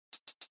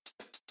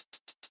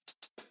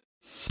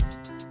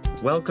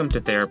Welcome to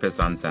Therapists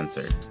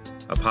Uncensored,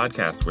 a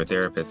podcast where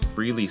therapists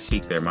freely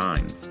speak their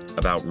minds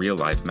about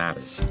real-life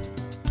matters.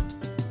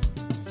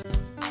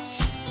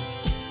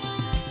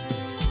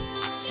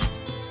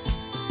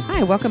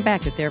 Hi, welcome back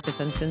to Therapists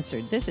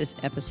Uncensored. This is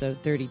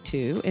episode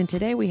 32, and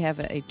today we have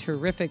a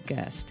terrific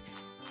guest.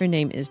 Her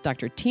name is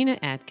Dr. Tina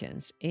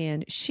Adkins,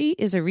 and she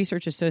is a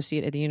research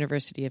associate at the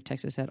University of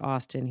Texas at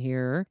Austin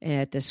here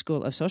at the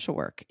School of Social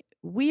Work.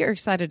 We are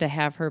excited to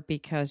have her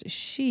because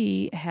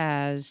she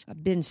has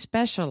been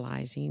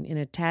specializing in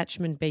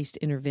attachment-based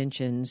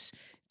interventions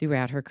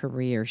throughout her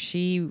career.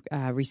 She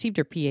received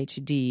her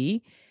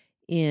PhD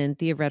in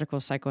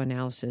theoretical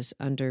psychoanalysis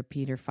under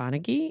Peter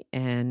Fonagy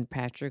and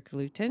Patrick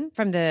Luton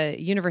from the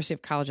University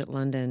of College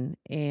London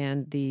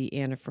and the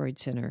Anna Freud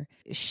Center.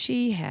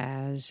 She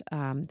has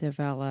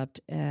developed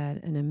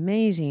an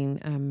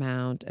amazing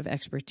amount of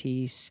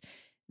expertise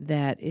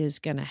that is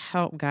going to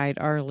help guide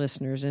our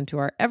listeners into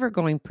our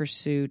ever-going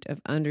pursuit of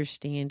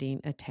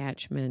understanding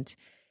attachment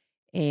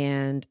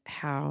and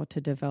how to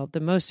develop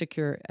the most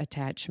secure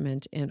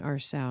attachment in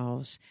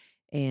ourselves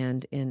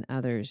and in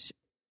others.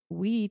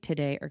 We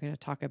today are going to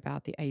talk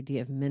about the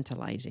idea of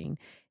mentalizing.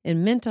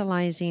 And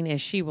mentalizing,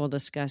 as she will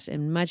discuss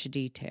in much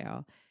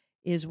detail,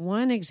 is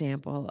one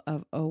example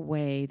of a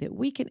way that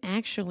we can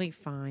actually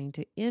find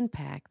to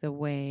impact the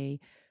way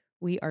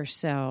we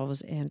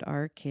ourselves and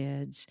our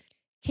kids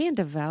can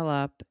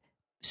develop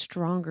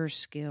stronger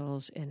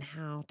skills in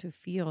how to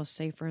feel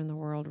safer in the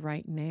world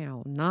right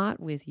now, not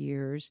with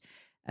years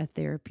of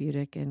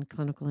therapeutic and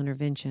clinical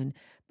intervention,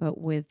 but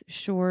with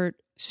short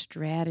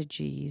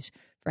strategies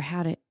for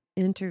how to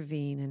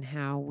intervene and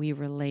how we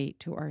relate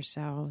to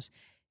ourselves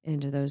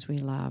and to those we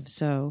love.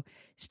 So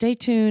stay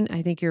tuned.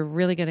 I think you're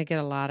really going to get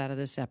a lot out of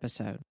this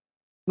episode.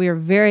 We are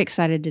very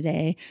excited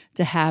today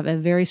to have a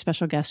very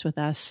special guest with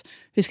us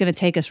who's going to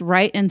take us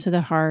right into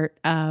the heart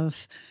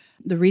of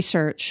the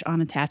research on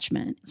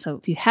attachment. So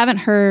if you haven't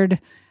heard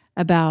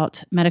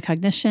about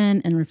metacognition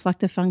and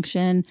reflective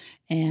function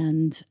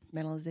and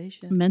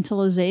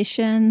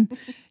mentalization,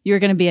 you're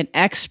going to be an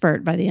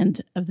expert by the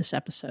end of this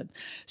episode.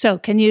 So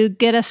can you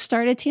get us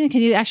started, Tina?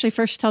 Can you actually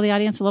first tell the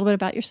audience a little bit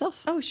about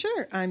yourself? Oh,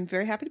 sure. I'm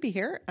very happy to be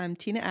here. I'm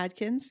Tina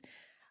Adkins.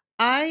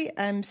 I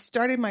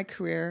started my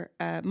career,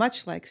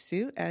 much like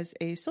Sue, as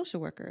a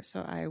social worker.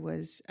 So I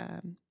was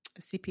a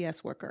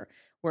CPS worker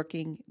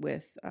working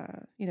with,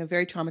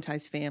 very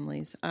traumatized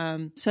families.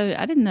 So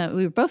I didn't know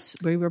we were both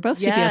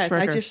CPS yes,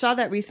 workers. I just saw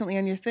that recently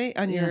on your thing,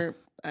 your,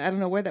 I don't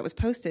know where that was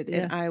posted.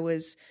 Yeah. And I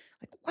was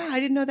like, wow, I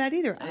didn't know that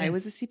either. I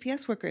was a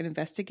CPS worker, an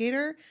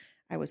investigator.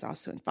 I was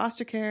also in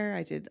foster care.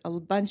 I did a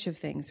bunch of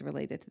things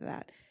related to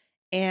that.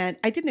 And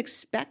I didn't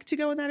expect to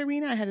go in that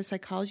arena. I had a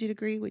psychology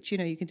degree, which,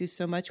 you can do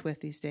so much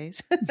with these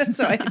days.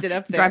 So I ended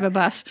up there. Drive a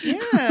bus.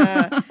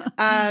 Yeah.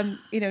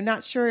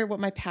 Not sure what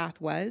my path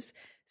was.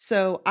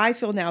 So I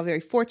feel now very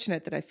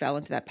fortunate that I fell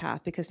into that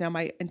path because now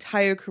my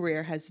entire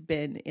career has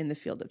been in the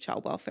field of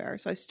child welfare.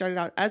 So I started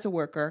out as a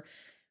worker,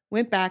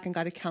 went back and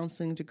got a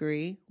counseling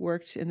degree,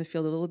 worked in the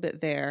field a little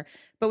bit there,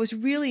 but was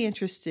really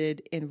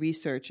interested in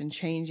research and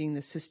changing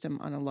the system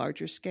on a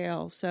larger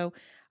scale. So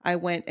I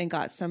went and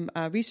got some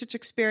research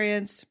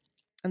experience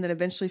and then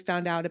eventually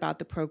found out about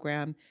the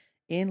program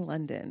in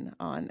London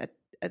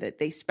that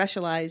they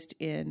specialized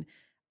in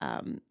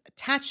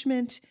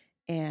attachment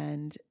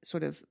and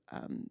sort of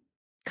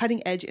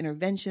cutting edge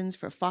interventions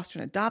for foster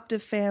and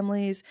adoptive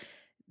families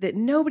that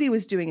nobody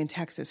was doing in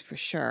Texas for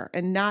sure,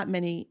 and not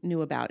many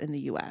knew about in the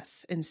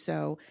U.S. And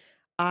so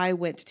I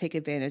went to take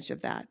advantage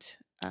of that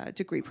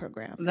degree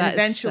program. And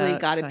eventually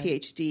got a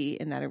PhD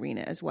in that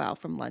arena as well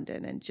from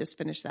London and just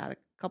finished that a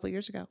couple of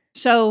years ago.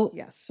 So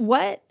yes.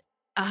 What,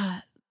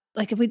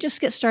 if we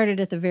just get started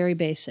at the very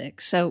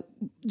basics. So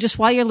just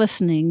while you're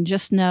listening,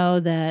 just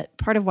know that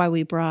part of why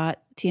we brought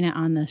Tina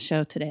on the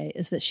show today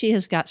is that she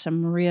has got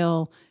some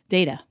real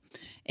data.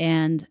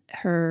 And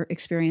her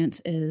experience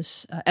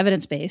is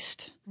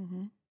evidence-based.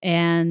 Mm-hmm.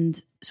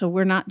 And so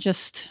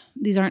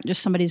these aren't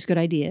just somebody's good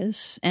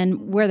ideas.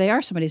 And where they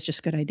are somebody's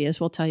just good ideas,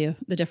 we'll tell you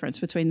the difference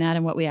between that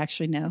and what we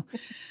actually know.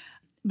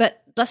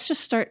 But let's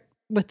just start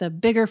with a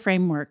bigger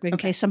framework in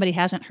case somebody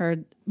hasn't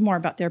heard more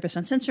about Therapists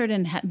Uncensored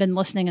and been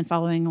listening and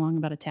following along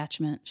about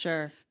attachment.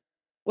 Sure.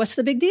 What's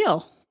the big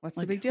deal? What's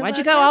the big deal? Why'd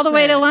you go all the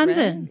way to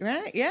London?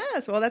 Right.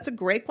 Yes. Well, that's a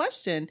great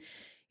question.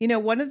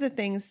 One of the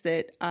things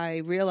that I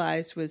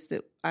realized was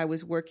that I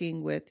was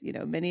working with,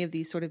 many of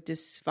these sort of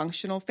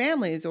dysfunctional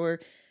families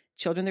or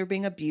children that are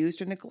being abused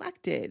or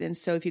neglected. And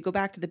so if you go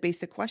back to the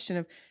basic question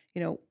of,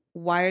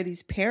 why are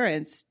these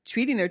parents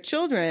treating their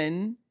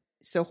children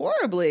so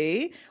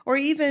horribly, or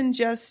even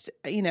just,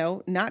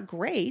 not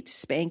great,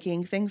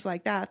 spanking, things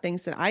like that,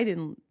 things that I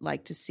didn't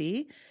like to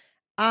see.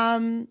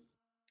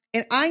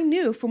 And I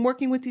knew from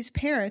working with these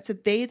parents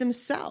that they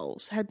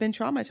themselves had been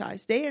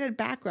traumatized. They had a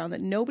background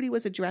that nobody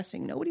was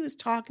addressing. Nobody was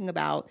talking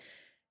about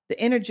the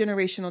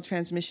intergenerational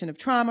transmission of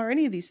trauma or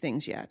any of these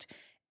things yet.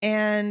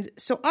 And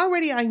so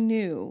already I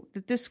knew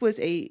that this was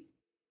a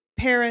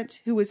parent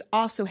who was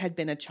also had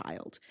been a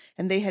child,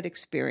 and they had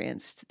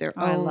experienced their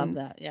I own love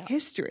that. Yeah.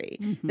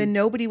 history that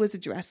nobody was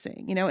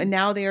addressing, and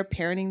now they are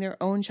parenting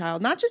their own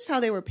child, not just how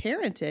they were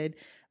parented,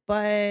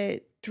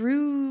 but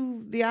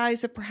through the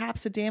eyes of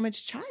perhaps a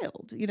damaged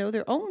child,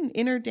 their own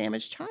inner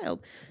damaged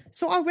child.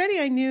 So already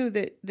I knew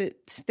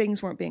that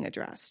things weren't being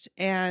addressed.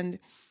 And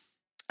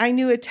I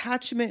knew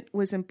attachment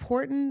was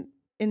important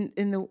in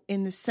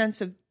the sense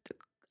of,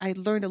 I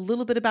learned a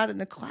little bit about it in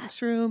the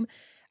classroom,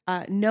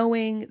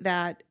 knowing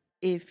that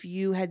if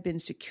you had been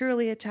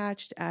securely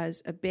attached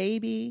as a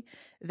baby,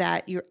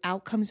 that your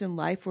outcomes in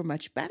life were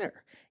much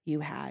better. You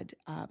had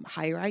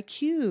higher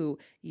IQ,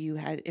 you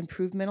had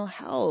improved mental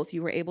health,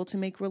 you were able to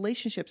make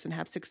relationships and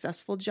have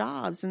successful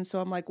jobs. And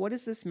so I'm like, what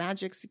is this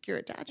magic secure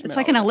attachment? It's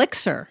like an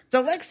elixir. It's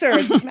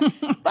elixir.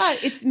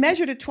 But it's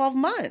measured at 12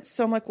 months.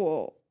 So I'm like,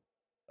 well,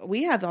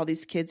 we have all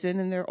these kids in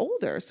and they're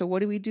older. So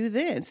what do we do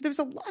then? So there's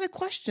a lot of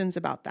questions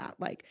about that.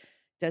 Like,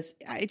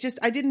 I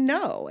didn't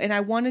know. And I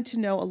wanted to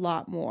know a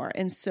lot more.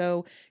 And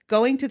so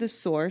going to the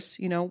source,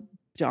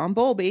 John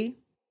Bowlby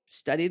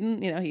studied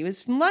in, he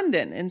was from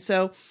London. And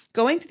so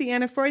going to the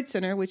Anna Freud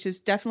Center, which is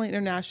definitely an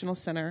international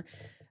center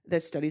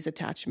that studies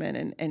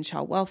attachment and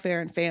child welfare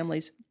and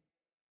families,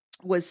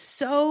 was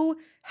so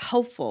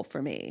helpful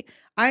for me.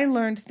 I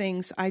learned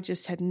things I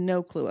just had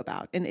no clue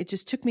about. And it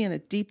just took me on a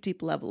deep,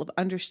 deep level of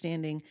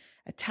understanding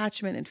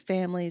attachment and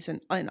families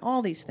and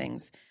all these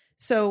things.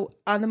 So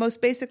on the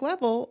most basic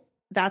level,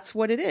 that's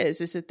what it is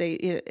that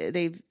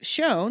they've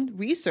shown,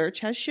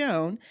 research has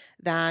shown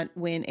that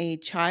when a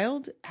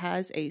child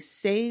has a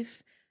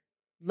safe,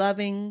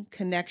 loving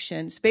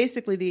connection,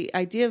 basically the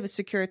idea of a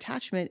secure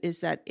attachment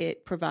is that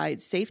it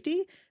provides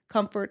safety,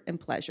 comfort, and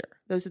pleasure.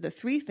 Those are the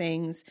three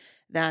things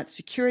that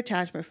secure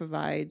attachment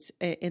provides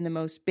in the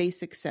most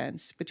basic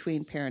sense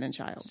between parent and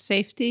child.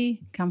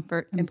 Safety,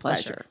 comfort, and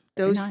pleasure.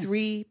 Those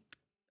three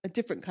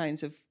different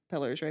kinds of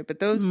pillars, right? But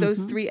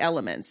those three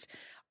elements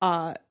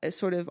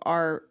sort of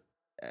are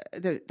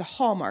the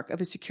hallmark of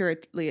a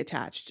securely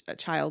attached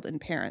child and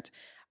parent.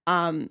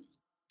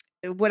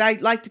 What I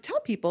like to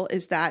tell people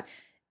is that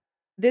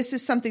this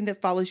is something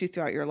that follows you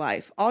throughout your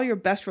life. All your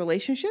best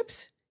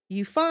relationships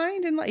you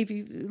find in life, if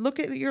you look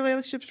at your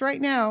relationships right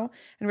now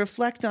and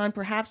reflect on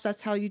perhaps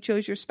that's how you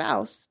chose your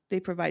spouse, they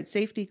provide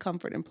safety,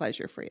 comfort, and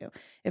pleasure for you.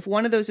 If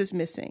one of those is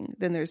missing,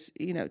 then there's,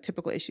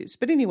 typical issues.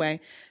 But anyway,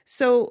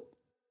 so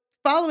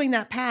following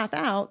that path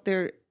out,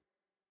 there,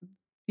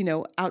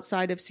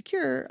 outside of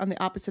secure, on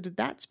the opposite of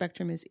that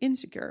spectrum is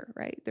insecure,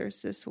 right?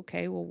 There's this,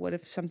 okay, well, what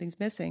if something's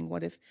missing?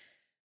 What if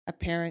a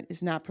parent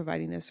is not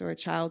providing this or a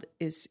child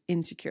is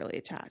insecurely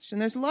attached?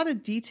 And there's a lot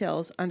of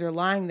details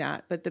underlying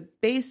that, but the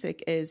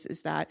basic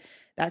is that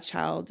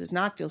child does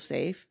not feel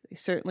safe. They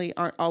certainly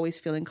aren't always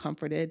feeling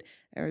comforted,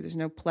 or there's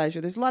no pleasure.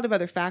 There's a lot of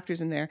other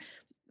factors in there.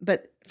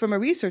 But from a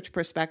research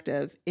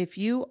perspective, if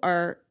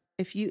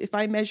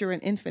I measure an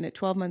infant at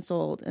 12 months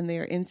old and they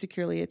are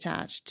insecurely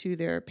attached to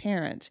their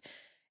parent,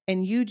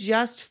 and you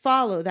just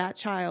follow that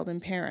child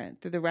and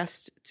parent through the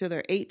rest till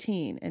they're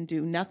 18 and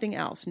do nothing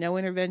else, no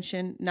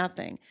intervention,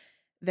 nothing,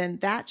 then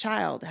that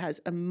child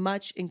has a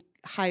much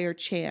higher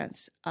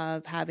chance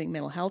of having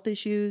mental health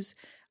issues,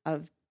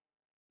 of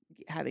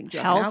having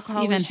drug and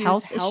alcohol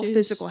issues,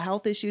 physical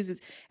health issues.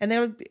 And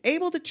they're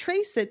able to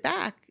trace it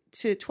back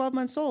to 12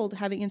 months old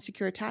having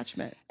insecure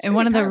attachment. And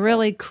one of the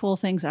really cool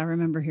things I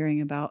remember hearing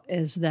about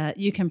is that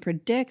you can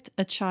predict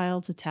a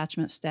child's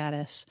attachment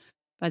status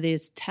by the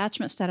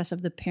attachment status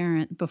of the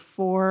parent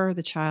before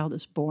the child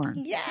is born.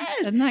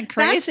 Yes. Isn't that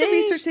crazy? That's the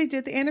research they did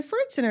at the Anna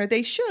Freud Center.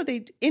 They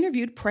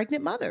interviewed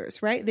pregnant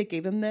mothers, right? They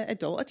gave them the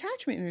adult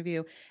attachment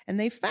interview. And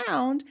they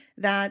found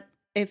that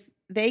if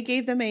they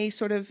gave them a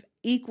sort of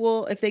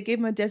if they gave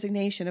them a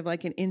designation of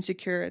like an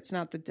insecure, it's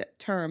not the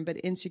term, but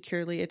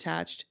insecurely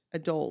attached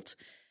adult,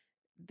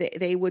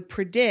 they would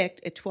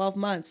predict at 12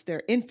 months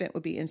their infant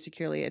would be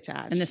insecurely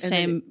attached. In the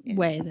same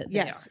way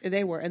that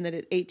they were. And that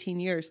at 18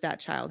 years, that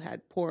child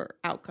had poor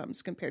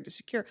outcomes compared to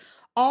secure.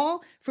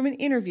 All from an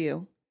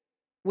interview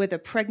with a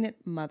pregnant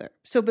mother.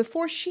 So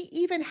before she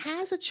even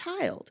has a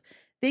child,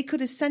 they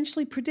could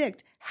essentially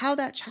predict how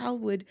that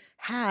child would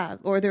have,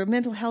 or their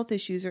mental health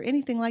issues or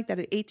anything like that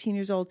at 18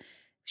 years old.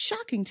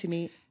 Shocking to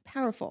me.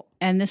 Powerful.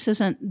 And this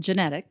isn't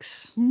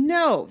genetics.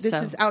 No, this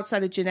is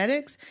outside of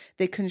genetics.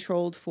 They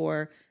controlled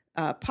for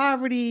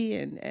poverty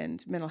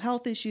and mental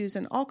health issues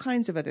and all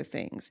kinds of other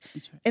things.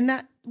 Right.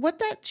 And what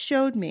that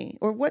showed me,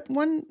 or what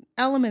one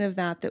element of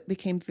that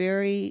became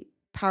very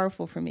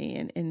powerful for me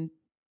in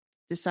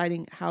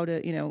deciding how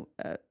to,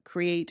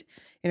 create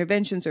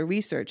interventions or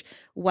research,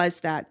 was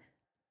that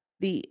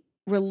the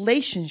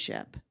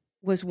relationship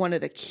was one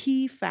of the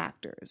key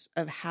factors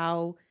of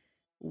how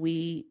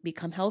we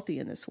become healthy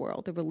in this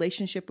world. The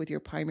relationship with your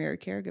primary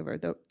caregiver,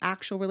 the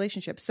actual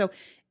relationship. So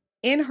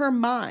in her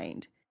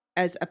mind,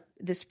 as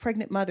this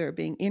pregnant mother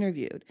being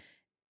interviewed,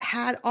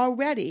 had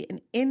already an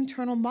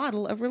internal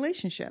model of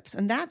relationships.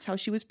 And that's how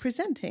she was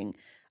presenting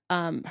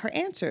her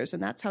answers.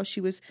 And that's how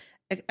she was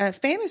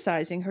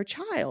fantasizing her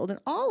child and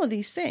all of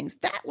these things.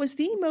 That was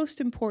the most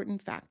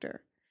important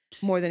factor.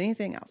 more than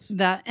anything else.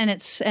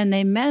 And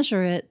they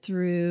measure it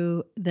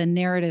through the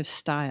narrative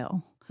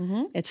style.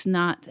 Mm-hmm. It's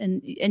not,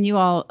 and you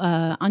all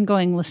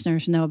ongoing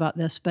listeners know about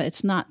this, but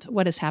it's not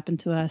what has happened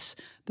to us,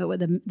 but what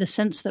the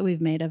sense that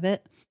we've made of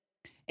it.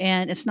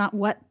 And it's not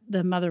what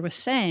the mother was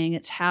saying.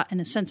 It's how, in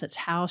a sense, it's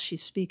how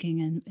she's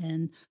speaking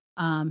and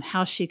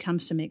how she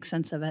comes to make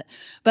sense of it.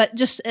 But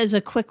just as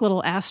a quick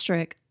little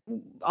asterisk,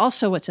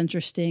 also what's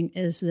interesting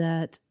is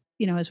that,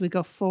 as we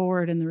go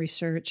forward in the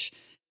research,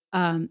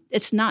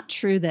 it's not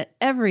true that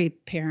every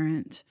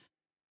parent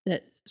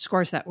that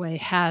scores that way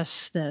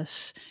has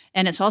this.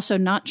 And it's also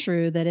not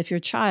true that if your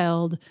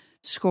child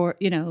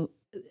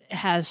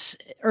has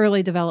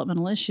early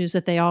developmental issues,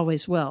 that they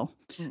always will.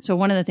 Mm. So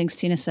one of the things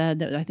Tina said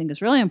that I think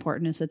is really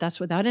important is that that's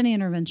without any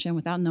intervention,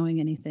 without knowing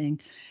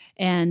anything.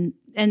 And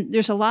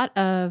there's a lot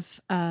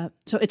of,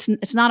 so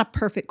it's not a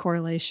perfect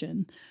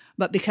correlation,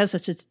 but because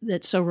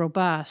it's so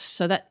robust.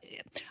 So that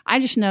I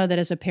just know that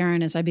as a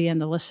parent, as I began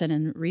to listen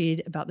and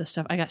read about this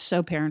stuff, I got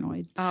so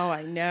paranoid. Oh,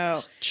 I know.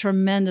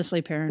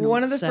 Tremendously paranoid.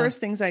 One of the first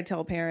things I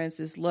tell parents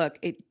is, look,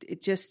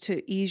 it just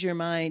to ease your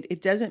mind,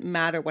 it doesn't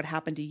matter what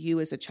happened to you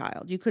as a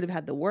child. You could have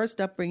had the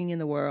worst upbringing in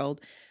the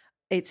world.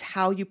 It's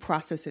how you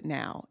process it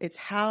now. It's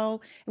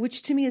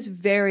which to me is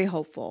very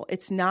hopeful.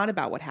 It's not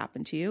about what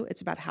happened to you.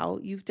 It's about how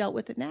you've dealt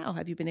with it now.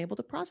 Have you been able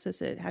to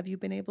process it? Have you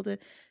been able to,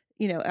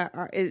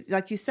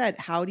 like you said,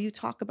 how do you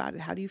talk about it?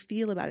 How do you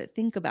feel about it?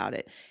 Think about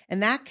it.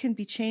 And that can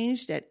be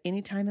changed at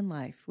any time in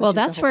life. Well,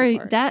 that's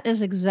where that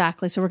is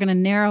exactly. So we're going to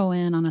narrow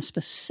in on a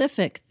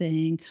specific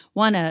thing.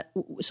 One,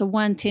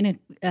 Tina,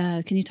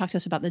 can you talk to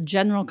us about the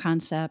general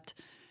concept,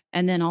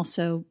 and then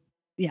also,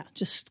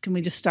 can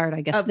we just start, I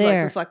guess, of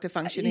there? Like reflective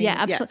functioning. Yeah,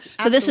 absolutely.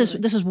 Yes, so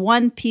this is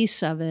one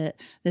piece of it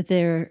that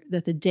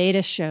the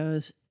data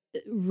shows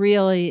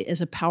really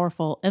is a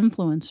powerful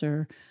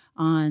influencer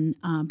on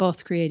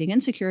both creating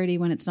insecurity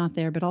when it's not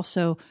there, but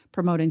also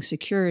promoting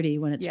security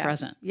when it's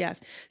present.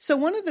 Yes. So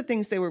one of the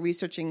things they were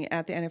researching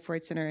at the Anna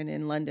Freud Center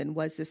in London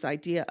was this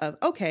idea of,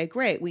 okay,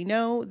 great, we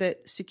know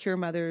that secure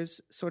mothers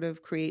sort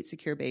of create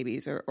secure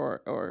babies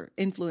or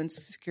influence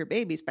secure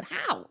babies, but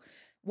how?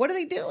 What are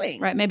they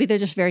doing? Right. Maybe they're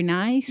just very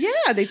nice.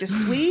 Yeah. They're just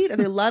sweet. Are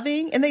they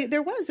loving? And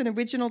there was an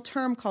original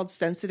term called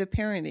sensitive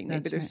parenting.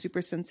 Maybe they're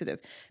super sensitive.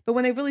 But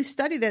when they really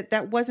studied it,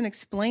 that wasn't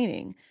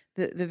explaining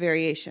the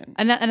variation.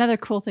 Another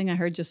cool thing I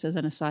heard, just as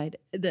an aside,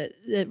 that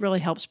it really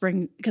helps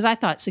bring, because I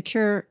thought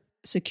secure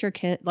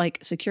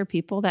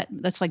people,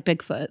 that's like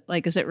Bigfoot.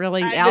 Like, is it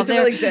really out there? Does it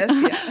really exist?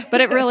 Yeah.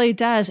 But it really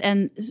does.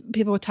 And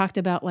people talked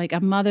about like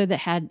a mother that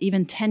had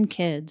even 10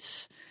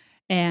 kids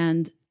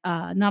and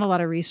not a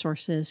lot of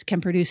resources can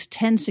produce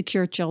 10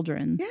 secure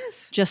children.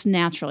 Yes. Just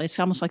naturally. It's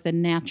almost like the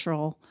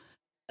natural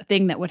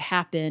thing that would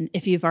happen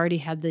if you've already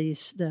had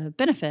the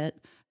benefit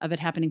of it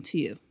happening to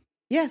you.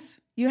 Yes.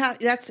 You have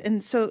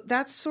so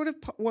that's sort of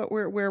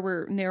where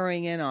we're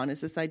narrowing in on,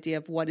 is this idea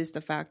of what is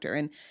the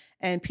factor.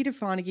 And Peter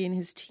Fonagy and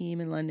his team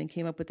in London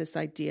came up with this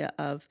idea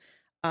of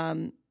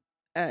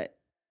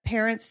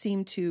parents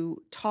seem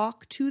to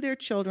talk to their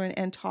children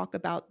and talk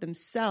about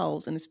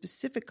themselves in a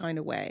specific kind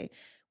of way,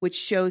 which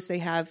shows they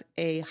have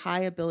a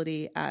high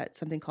ability at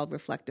something called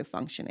reflective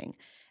functioning.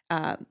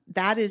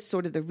 That is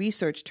sort of the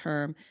research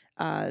term.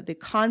 The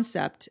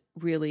concept,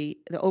 really,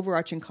 the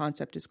overarching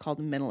concept is called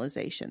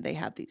mentalization. They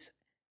have these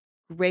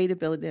great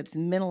ability, they have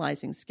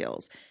mentalizing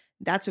skills.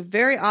 That's a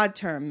very odd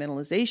term,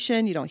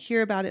 mentalization. You don't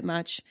hear about it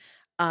much.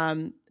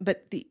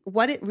 But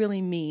what it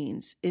really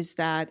means is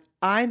that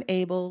I'm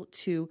able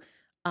to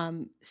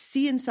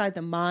see inside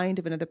the mind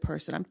of another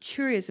person. I'm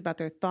curious about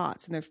their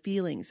thoughts and their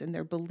feelings and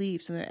their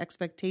beliefs and their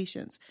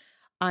expectations.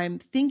 I'm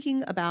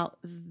thinking about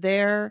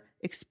their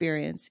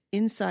experience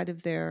inside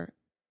of their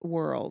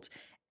world.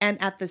 And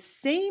at the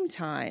same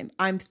time,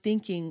 I'm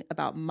thinking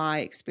about my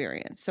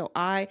experience. So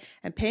I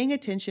am paying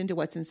attention to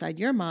what's inside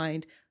your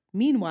mind.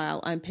 Meanwhile,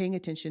 I'm paying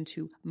attention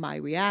to my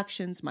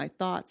reactions, my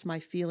thoughts, my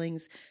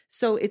feelings.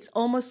 So it's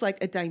almost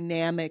like a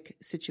dynamic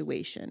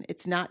situation.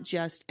 It's not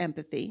just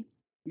empathy.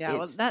 Yeah,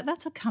 well,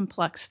 that's a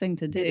complex thing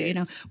to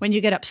do. When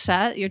you get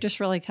upset, you're just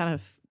really kind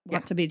of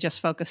want to be just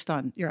focused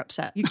on you're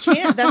upset. You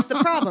can't. That's the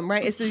problem,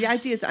 right? It's the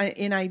idea is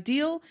in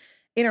ideal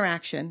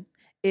interaction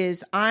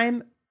is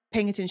I'm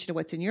paying attention to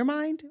what's in your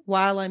mind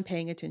while I'm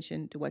paying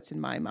attention to what's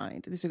in my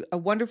mind. There's a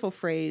wonderful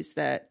phrase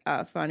that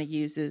Fonagy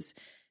uses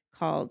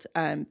called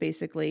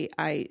basically,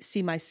 I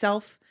see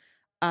myself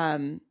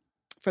from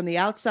the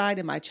outside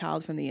and my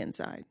child from the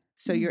inside.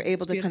 So you're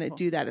able to kind of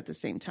do that at the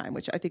same time,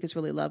 which I think is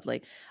really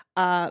lovely.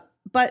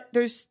 But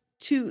there's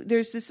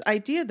this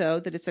idea, though,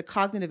 that it's a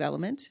cognitive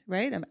element,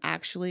 right? I'm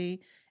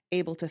actually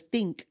able to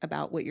think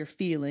about what you're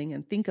feeling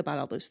and think about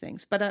all those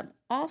things. But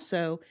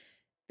also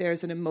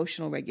there's an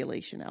emotional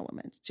regulation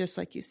element, just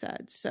like you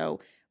said. So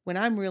when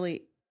I'm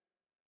really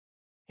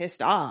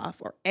pissed off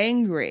or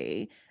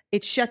angry,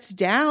 it shuts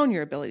down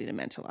your ability to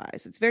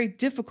mentalize. It's very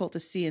difficult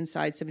to see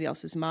inside somebody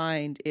else's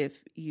mind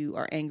if you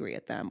are angry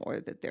at them or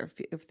that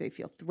if they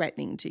feel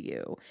threatening to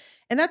you.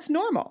 And that's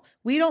normal.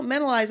 We don't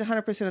mentalize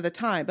 100% of the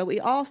time, but we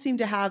all seem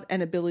to have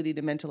an ability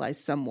to mentalize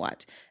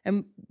somewhat.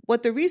 And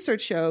what the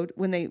research showed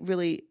when they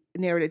really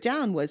narrowed it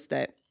down was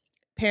that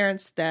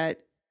parents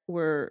that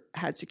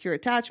had secure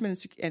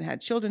attachment and had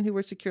children who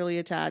were securely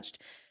attached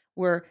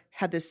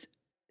had this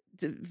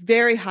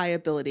very high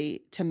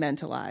ability to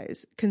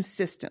mentalize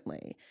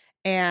consistently.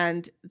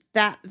 And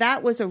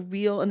that was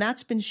and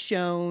that's been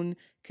shown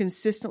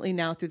consistently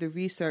now through the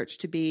research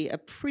to be a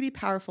pretty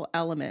powerful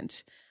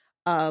element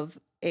of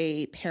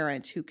a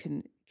parent who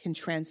can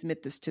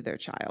transmit this to their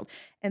child.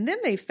 And then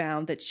they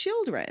found that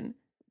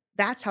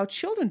that's how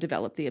children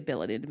develop the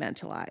ability to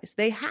mentalize.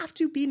 They have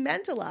to be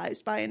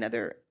mentalized by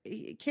another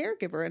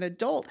caregiver. An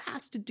adult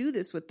has to do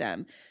this with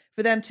them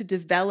for them to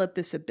develop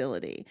this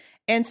ability.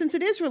 And since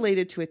it is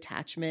related to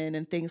attachment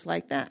and things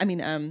like that,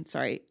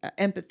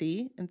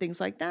 empathy and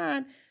things like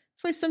that,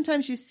 that's why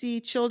sometimes you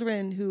see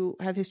children who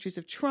have histories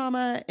of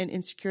trauma and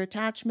insecure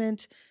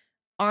attachment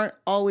aren't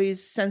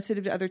always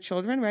sensitive to other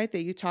children, right?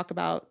 That you talk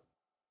about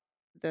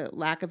the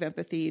lack of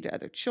empathy to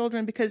other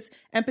children, because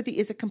empathy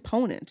is a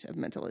component of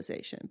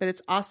mentalization, but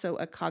it's also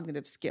a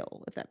cognitive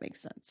skill, if that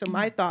makes sense. So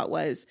my thought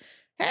was,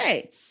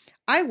 hey,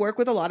 I work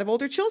with a lot of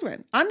older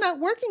children. I'm not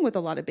working with a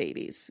lot of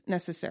babies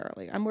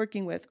necessarily. I'm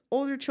working with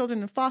older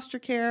children in foster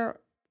care,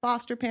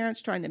 foster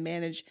parents trying to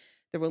manage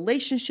the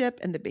relationship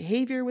and the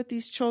behavior with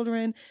these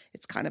children.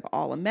 It's kind of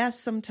all a mess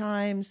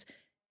sometimes.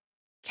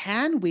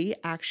 Can we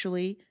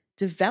actually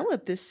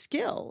develop this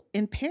skill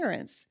in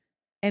parents?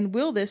 And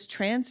will this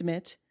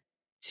transmit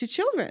to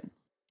children?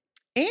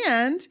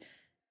 And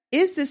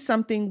is this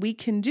something we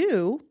can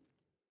do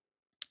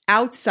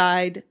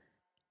outside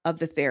of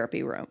the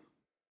therapy room?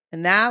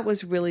 And that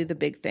was really the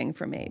big thing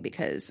for me,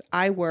 because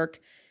I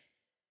work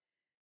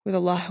with a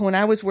lot. When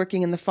I was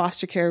working in the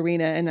foster care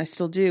arena, and I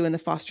still do in the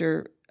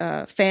foster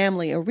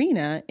family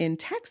arena in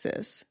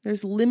Texas,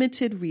 there's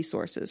limited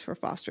resources for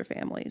foster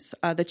families.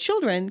 The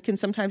children can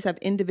sometimes have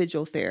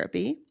individual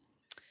therapy,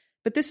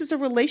 but this is a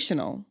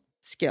relational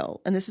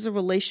skill, and this is a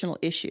relational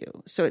issue.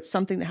 So it's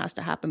something that has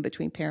to happen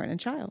between parent and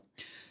child.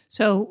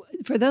 So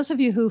for those of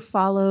you who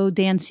follow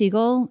Dan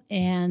Siegel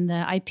and the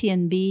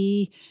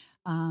IPNB,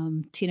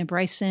 Tina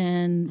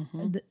Bryson,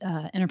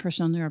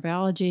 interpersonal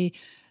neurobiology,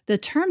 the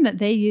term that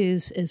they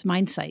use is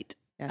mindsight.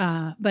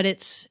 Yes. But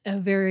it's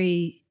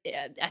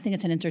I think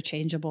it's an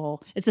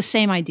interchangeable, it's the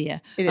same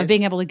idea of is.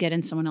 being able to get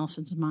in someone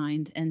else's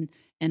mind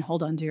and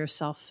hold on to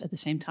yourself at the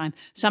same time.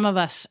 Some of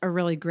us are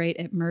really great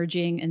at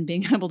merging and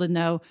being able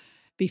to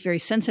be very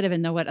sensitive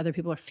and know what other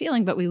people are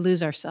feeling, but we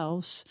lose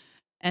ourselves.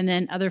 And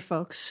then other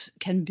folks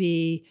can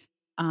be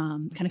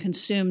kind of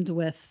consumed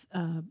with,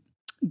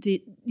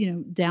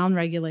 down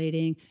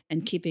regulating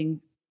and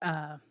keeping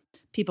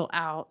people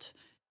out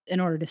in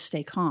order to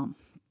stay calm.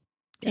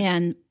 Yes.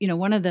 And,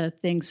 one of the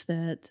things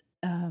that,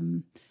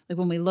 like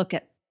when we look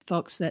at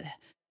folks that,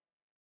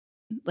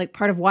 like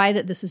part of why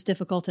that this is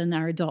difficult in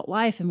our adult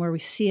life and where we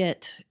see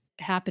it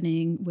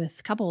happening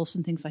with couples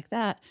and things like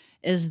that,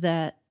 is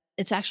that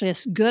it's actually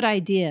a good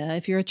idea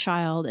if you're a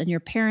child and your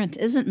parent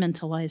isn't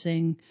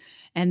mentalizing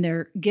and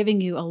they're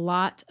giving you a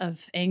lot of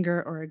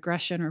anger or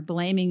aggression or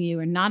blaming you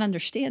or not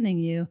understanding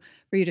you,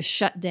 for you to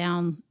shut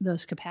down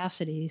those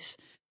capacities,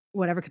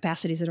 whatever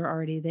capacities that are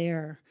already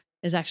there,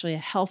 is actually a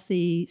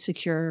healthy,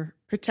 secure,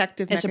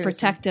 protective mechanism. It's a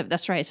protective,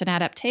 that's right. It's an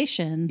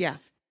adaptation. Yeah.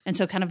 And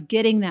so kind of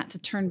getting that to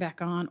turn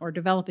back on or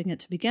developing it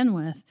to begin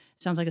with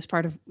sounds like it's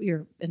part of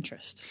your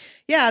interest.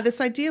 Yeah. This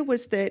idea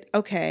was that,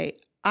 okay,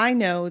 I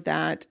know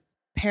that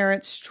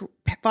parents,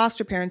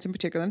 foster parents in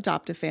particular,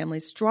 adoptive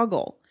families,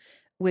 struggle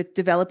with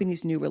developing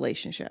these new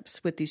relationships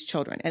with these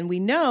children. And we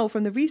know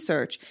from the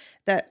research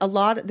that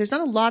there's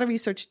not a lot of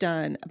research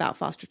done about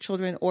foster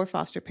children or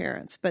foster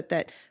parents, but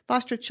that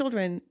foster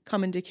children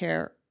come into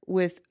care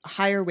with a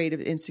higher rate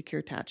of insecure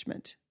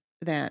attachment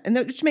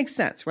which makes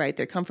sense, right?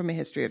 They come from a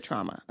history of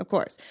trauma, of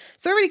course.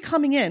 So they're already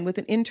coming in with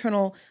an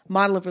internal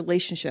model of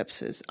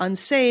relationships as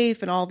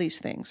unsafe and all these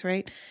things,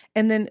 right?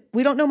 And then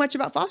we don't know much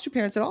about foster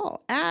parents at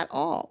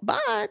all.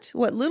 But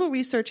what little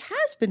research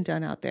has been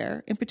done out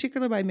there, in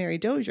particular by Mary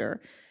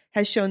Dozier,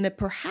 has shown that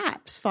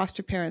perhaps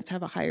foster parents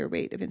have a higher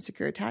rate of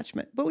insecure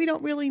attachment, but we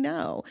don't really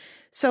know.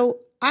 So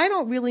I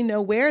don't really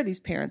know where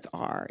these parents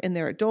are in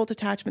their adult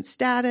attachment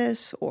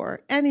status or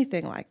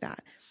anything like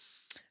that.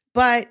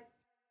 But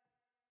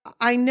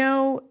I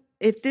know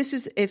if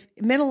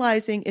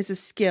mentalizing is a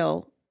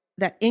skill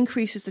that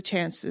increases the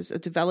chances of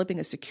developing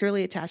a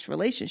securely attached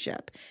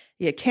relationship,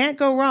 you can't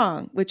go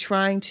wrong with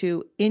trying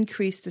to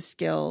increase the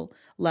skill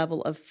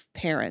level of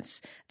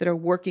parents that are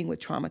working with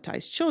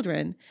traumatized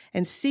children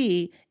and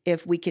see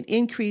if we can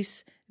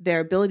increase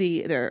their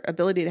ability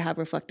to have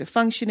reflective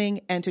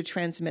functioning and to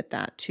transmit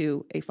that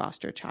to a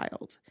foster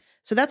child.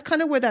 So that's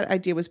kind of where that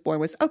idea was born,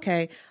 was,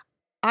 okay,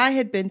 I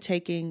had been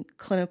taking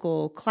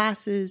clinical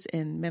classes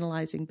in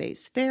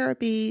mentalizing-based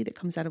therapy that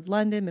comes out of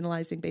London,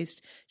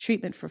 mentalizing-based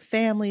treatment for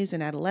families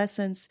and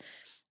adolescents.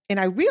 And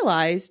I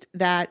realized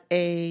that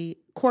a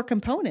core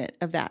component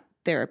of that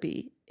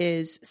therapy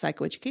is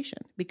psychoeducation,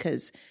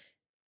 because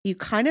you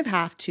kind of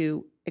have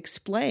to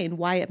explain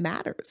why it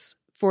matters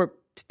for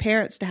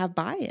parents to have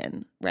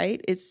buy-in, right?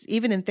 It's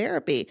even in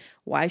therapy.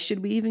 Why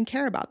should we even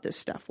care about this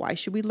stuff? Why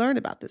should we learn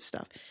about this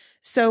stuff?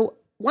 So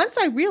once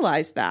I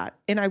realized that,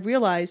 and I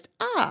realized,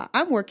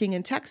 I'm working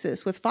in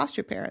Texas with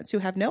foster parents who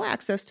have no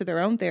access to their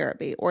own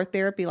therapy or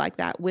therapy like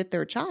that with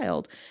their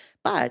child,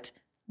 but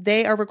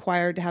they are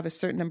required to have a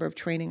certain number of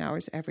training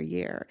hours every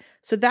year.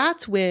 So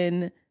that's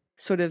when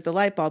sort of the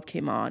light bulb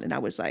came on, and I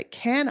was like,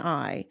 can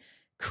I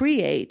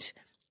create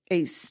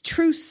a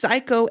true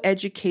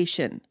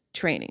psychoeducation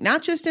training?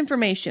 Not just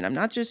information. I'm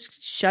not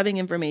just shoving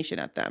information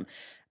at them,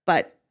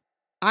 but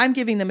I'm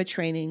giving them a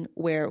training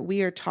where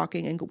we are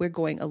talking and we're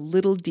going a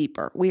little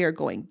deeper. We are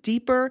going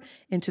deeper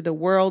into the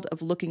world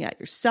of looking at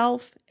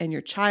yourself and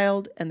your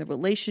child and the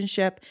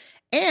relationship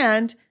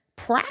and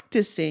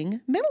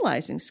practicing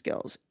mentalizing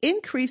skills,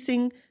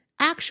 increasing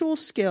actual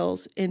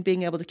skills in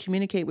being able to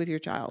communicate with your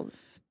child.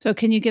 So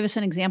can you give us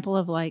an example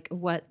of like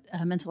what a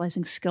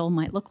mentalizing skill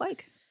might look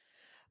like?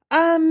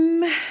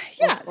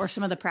 Yes. Or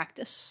some of the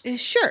practice.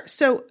 Sure.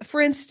 So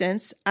for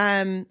instance,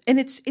 and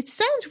it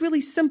sounds really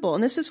simple.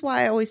 And this is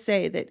why I always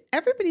say that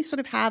everybody sort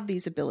of have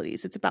these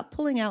abilities. It's about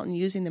pulling out and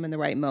using them in the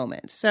right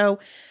moment. So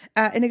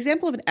an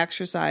example of an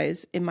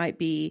exercise, it might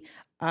be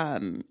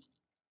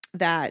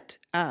that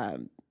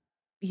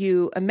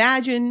you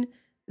imagine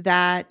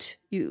that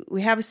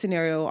we have a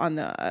scenario on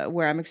the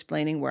where I'm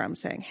explaining, where I'm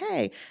saying,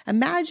 hey,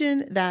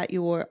 imagine that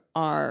you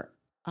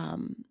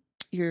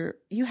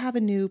have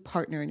a new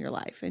partner in your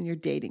life and you're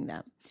dating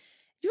them.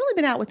 You've only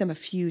been out with them a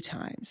few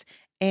times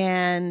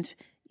and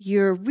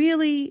you're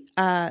really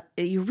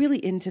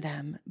into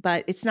them,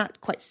 but it's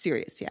not quite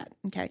serious yet.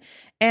 Okay.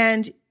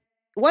 And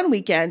one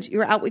weekend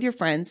you're out with your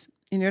friends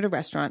and you're at a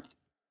restaurant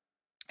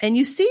and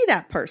you see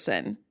that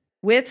person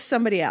with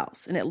somebody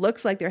else and it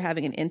looks like they're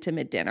having an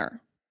intimate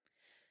dinner.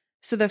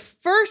 So the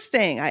first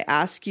thing I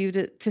ask you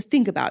to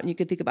think about, and you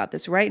can think about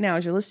this right now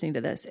as you're listening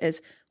to this, is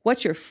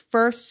what's your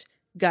first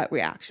gut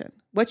reaction?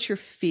 What's your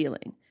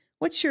feeling?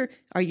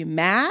 Are you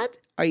mad?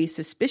 Are you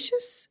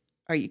suspicious?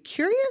 Are you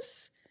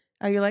curious?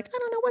 Are you like, I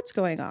don't know what's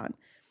going on?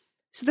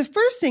 So the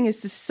first thing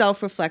is the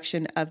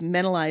self-reflection of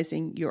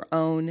mentalizing your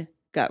own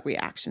gut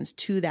reactions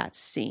to that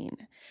scene.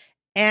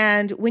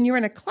 And when you're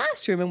in a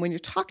classroom and when you're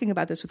talking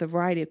about this with a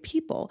variety of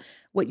people,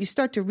 what you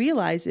start to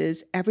realize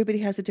is everybody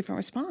has a different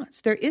response.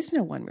 There is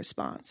no one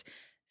response.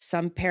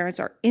 Some parents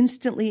are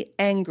instantly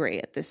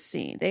angry at this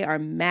scene. They are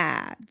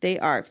mad. They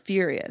are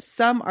furious.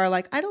 Some are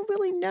like, I don't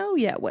really know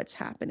yet what's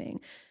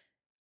happening.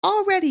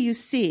 Already you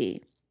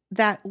see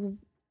that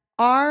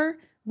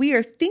we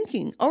are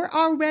thinking or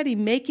already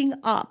making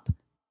up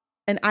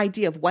an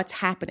idea of what's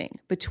happening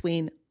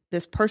between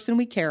this person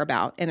we care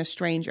about and a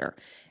stranger.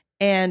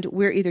 And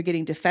we're either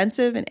getting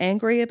defensive and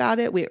angry about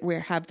it, we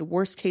have the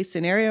worst case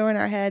scenario in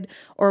our head,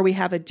 or we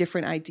have a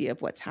different idea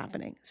of what's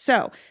happening.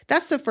 So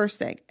that's the first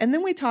thing. And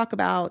then we talk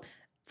about,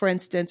 for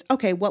instance,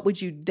 okay, what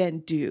would you then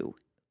do?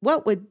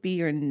 What would be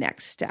your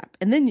next step?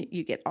 And then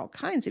you get all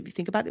kinds. If you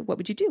think about it, what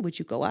would you do? Would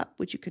you go up?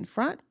 Would you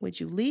confront? Would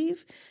you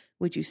leave?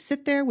 Would you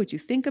sit there? Would you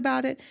think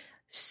about it?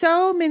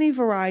 So many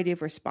variety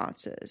of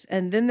responses.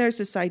 And then there's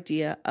this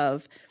idea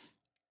of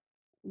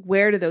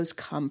where do those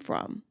come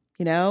from?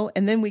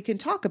 And then we can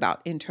talk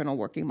about internal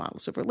working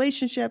models of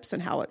relationships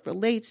and how it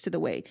relates to the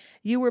way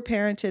you were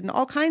parented and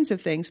all kinds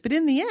of things. But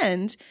in the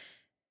end,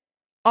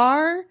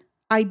 our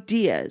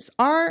ideas,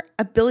 our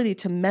ability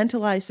to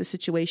mentalize the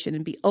situation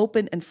and be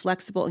open and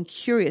flexible and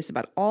curious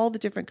about all the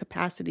different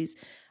capacities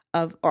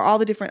or all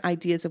the different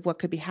ideas of what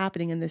could be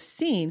happening in this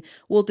scene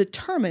will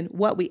determine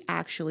what we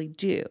actually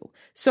do.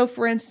 So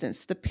for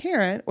instance, the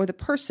parent or the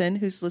person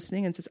who's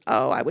listening and says,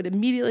 oh, I would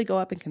immediately go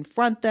up and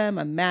confront them.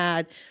 I'm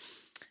mad.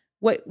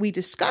 What we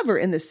discover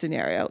in this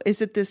scenario is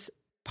that this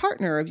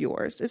partner of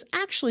yours is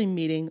actually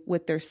meeting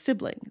with their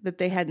sibling that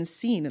they hadn't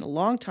seen in a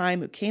long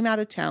time, who came out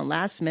of town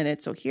last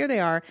minute. So here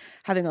they are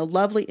having a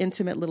lovely,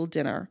 intimate little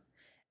dinner.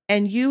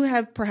 And you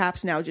have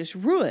perhaps now just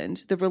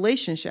ruined the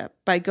relationship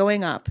by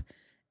going up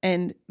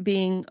and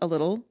being a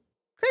little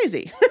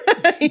crazy,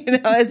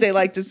 as they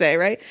like to say,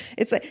 right?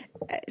 It's like,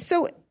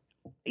 so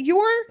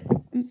your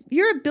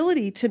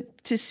ability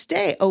to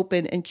stay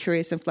open and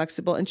curious and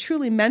flexible and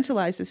truly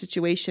mentalize the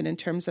situation in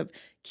terms of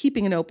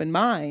keeping an open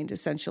mind,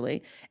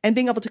 essentially, and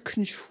being able to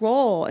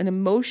control and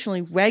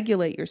emotionally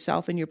regulate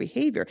yourself and your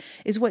behavior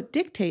is what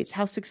dictates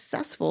how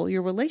successful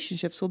your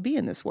relationships will be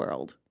in this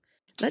world.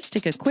 Let's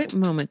take a quick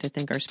moment to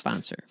thank our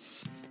sponsor.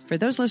 For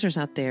those listeners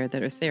out there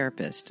that are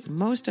therapists,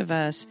 most of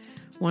us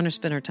want to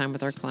spend our time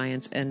with our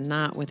clients and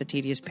not with the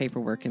tedious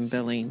paperwork and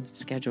billing,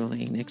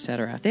 scheduling,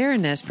 etc.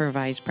 Theranos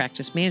provides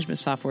practice management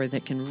software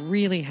that can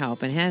really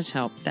help and has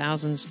helped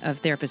thousands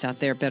of therapists out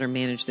there better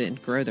manage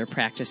and grow their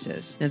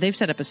practices. Now, they've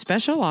set up a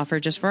special offer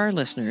just for our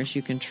listeners.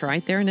 You can try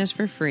Theranos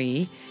for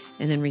free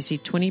and then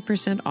receive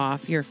 20%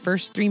 off your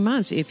first 3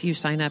 months if you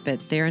sign up at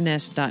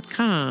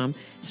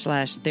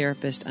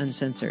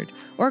theranos.com/therapist-uncensored,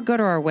 or go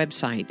to our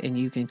website and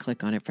you can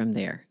click on it from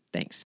there.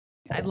 Thanks.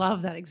 I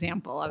love that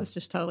example. I was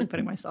just totally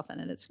putting myself in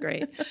it. It's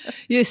great.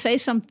 You say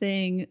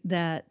something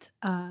that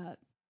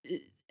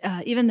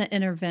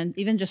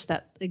even just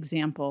that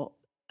example,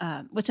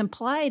 what's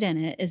implied in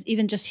it is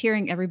even just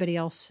hearing everybody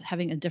else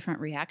having a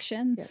different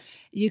reaction. Yes.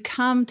 You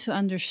come to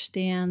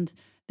understand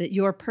that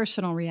your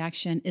personal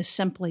reaction is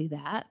simply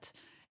that,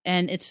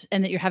 and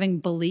that you're having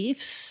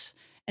beliefs.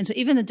 And so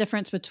even the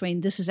difference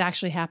between this is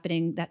actually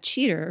happening, that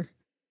cheater,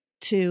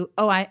 to,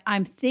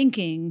 I'm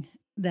thinking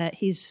that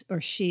he's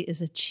or she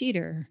is a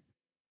cheater.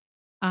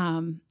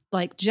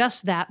 Like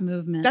just that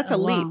movement. That's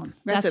alone,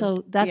 a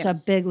leap. That's a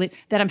big leap.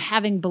 That I'm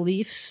having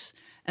beliefs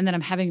and that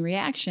I'm having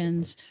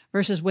reactions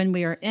versus when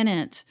we are in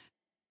it,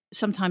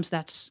 sometimes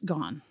that's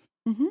gone.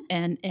 Mm-hmm.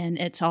 And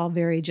it's all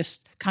very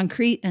just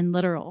concrete and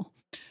literal.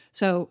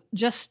 So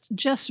just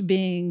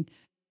the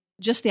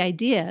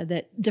idea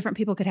that different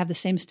people could have the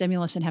same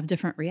stimulus and have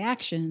different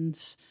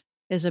reactions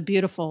is a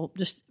beautiful,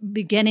 just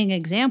beginning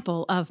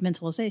example of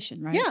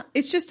mentalization, right? Yeah,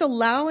 it's just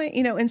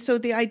allowing, and so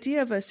the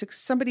idea of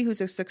somebody who's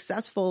a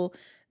successful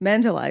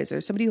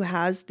mentalizer, somebody who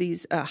has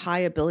these high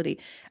ability,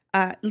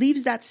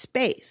 leaves that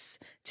space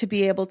to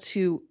be able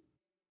to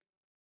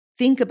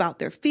think about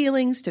their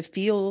feelings, to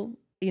feel,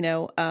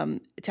 to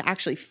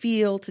actually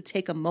feel, to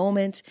take a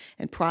moment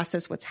and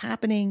process what's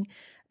happening,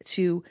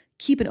 to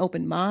keep an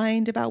open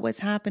mind about what's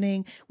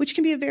happening, which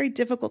can be a very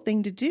difficult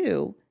thing to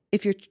do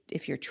if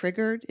you're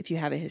triggered, if you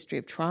have a history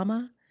of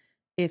trauma,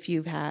 if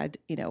you've had,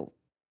 you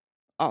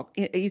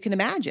can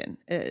imagine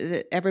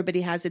that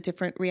everybody has a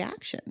different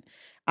reaction.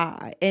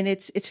 And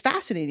it's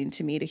fascinating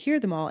to me to hear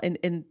them all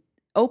and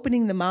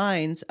opening the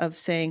minds of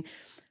saying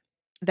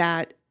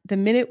that the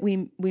minute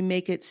we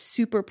make it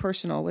super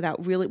personal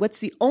without really, what's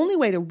the only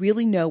way to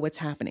really know what's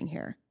happening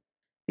here?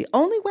 The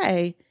only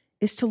way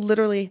is to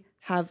literally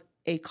have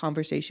a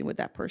conversation with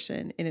that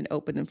person in an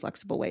open and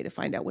flexible way to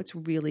find out what's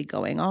really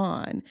going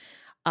on.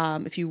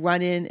 If you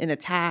run in and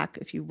attack,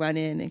 if you run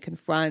in and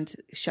confront,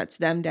 shuts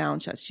them down,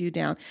 shuts you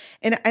down.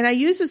 And I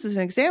use this as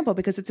an example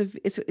because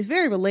it's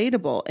very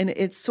relatable and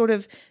it's sort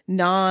of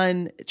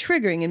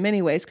non-triggering in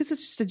many ways because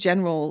it's just a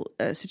general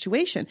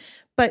situation.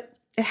 But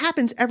it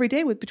happens every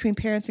day between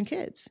parents and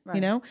kids.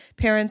 Right.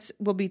 Parents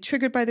will be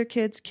triggered by their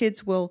kids.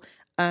 Kids will.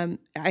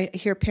 I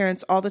hear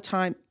parents all the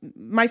time,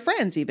 my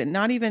friends even,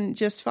 not even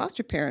just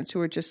foster parents,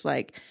 who are just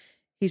like,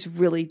 he's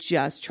really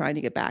just trying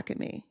to get back at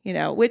me,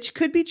 which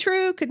could be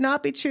true, could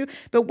not be true.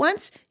 But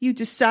once you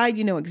decide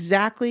you know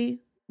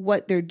exactly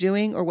what they're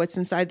doing or what's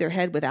inside their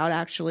head without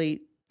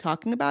actually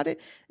talking about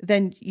it,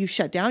 then you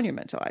shut down your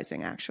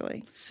mentalizing,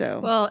 actually.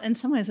 So, well, in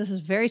some ways, this is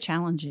very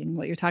challenging,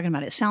 what you're talking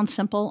about. It sounds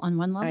simple on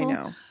one level. I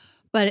know.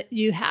 But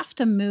you have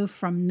to move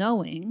from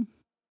knowing,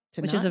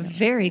 which is a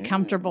very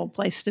comfortable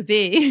place to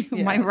be.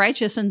 Yes. My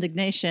righteous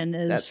indignation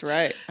is... That's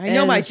right. I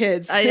know my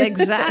kids.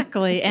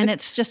 Exactly. And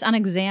it's just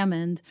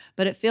unexamined,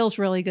 but it feels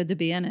really good to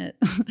be in it.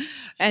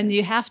 And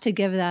you have to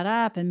give that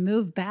up and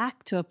move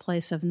back to a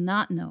place of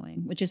not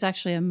knowing, which is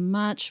actually a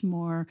much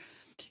more...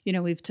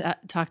 we've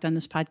talked on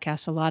this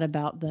podcast a lot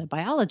about the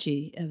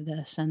biology of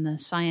this and the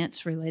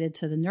science related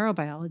to the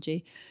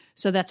neurobiology.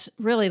 So that's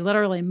really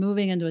literally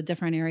moving into a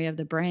different area of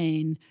the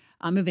brain,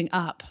 moving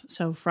up.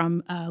 So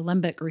from a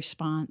limbic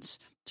response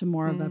to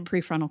more of a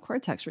prefrontal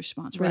cortex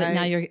response, where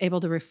now you're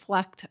able to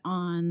reflect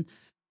on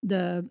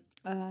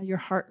your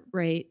heart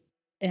rate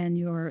and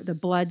the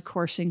blood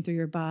coursing through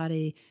your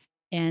body.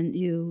 And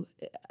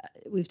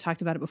we've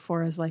talked about it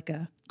before as like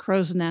a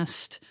crow's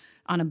nest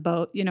on a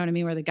boat, you know what I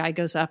mean? Where the guy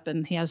goes up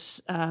and he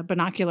has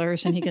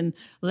binoculars and he can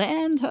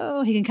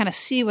he can kind of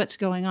see what's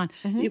going on.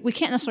 Mm-hmm. We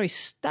can't necessarily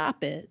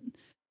stop it,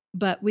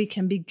 but we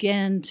can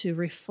begin to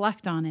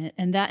reflect on it.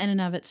 And that in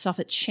and of itself,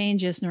 it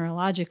changes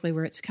neurologically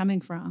where it's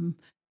coming from.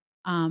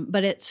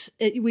 But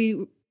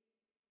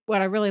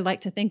what I really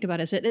like to think about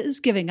is it is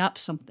giving up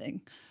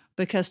something,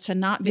 because to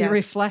not be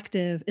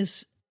reflective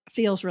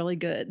feels really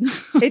good.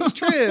 It's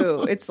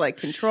true. It's like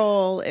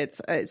control. It's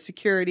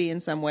security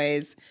in some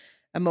ways,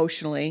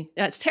 emotionally.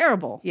 Yeah, it's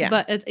terrible. Yeah.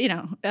 But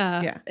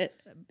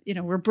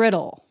we're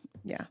brittle.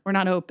 Yeah. We're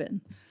not open.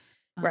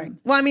 Right.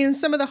 Well, I mean,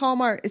 some of the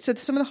hallmarks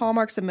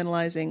of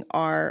mentalizing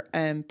are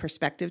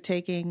perspective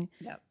taking,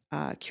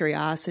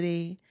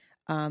 curiosity,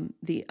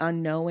 the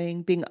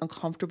unknowing, being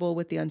uncomfortable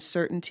with the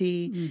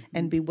uncertainty,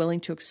 and be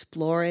willing to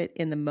explore it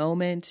in the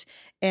moment.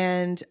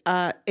 And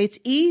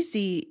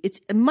it's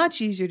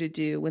much easier to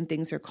do when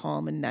things are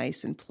calm and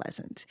nice and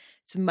pleasant.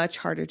 It's much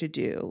harder to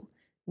do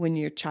when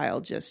your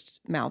child just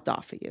mouthed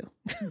off at you,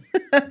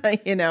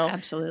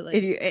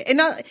 Absolutely. And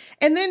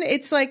then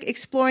it's like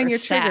exploring your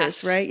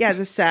triggers, right? Yeah,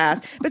 the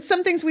sass. But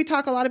some things, we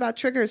talk a lot about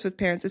triggers with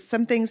parents, is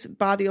some things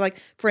bother you. Like,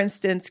 for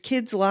instance,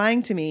 kids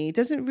lying to me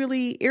doesn't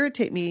really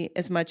irritate me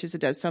as much as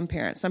it does some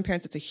parents. Some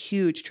parents, it's a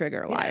huge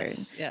trigger, lying.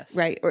 Yes.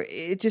 Right? Or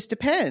it just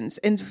depends.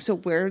 And so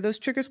where do those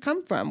triggers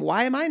come from?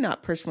 Why am I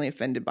not personally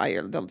offended by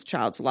the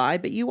child's lie,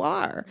 but you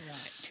are? Right.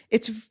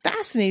 It's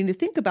fascinating to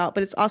think about,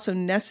 but it's also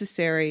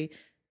necessary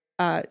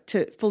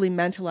to fully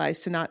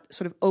mentalize, to not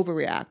sort of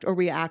overreact or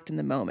react in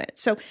the moment.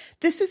 So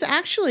this is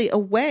actually a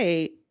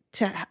way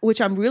which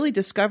I'm really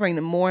discovering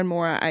the more and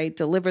more I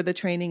deliver the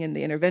training and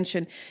the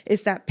intervention,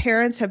 is that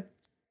parents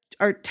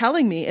are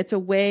telling me it's a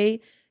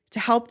way to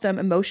help them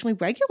emotionally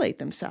regulate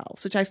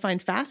themselves, which I find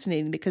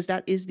fascinating, because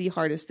that is the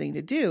hardest thing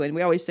to do. And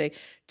we always say,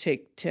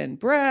 take 10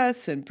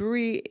 breaths and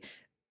breathe.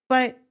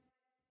 But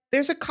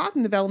there's a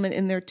cognitive element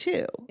in there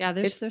too. Yeah,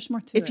 there's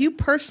more to it. If you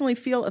personally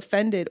feel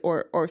offended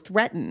or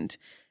threatened,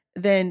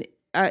 then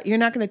you're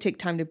not going to take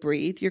time to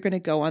breathe. You're going to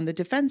go on the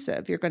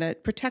defensive. You're going to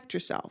protect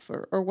yourself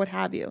or what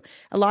have you.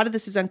 A lot of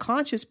this is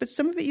unconscious, but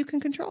some of it you can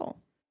control.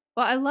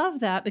 Well, I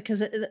love that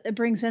because it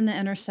brings in the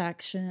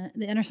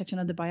intersection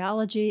of the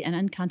biology and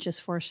unconscious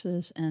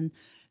forces and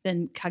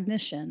then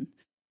cognition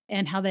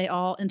and how they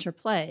all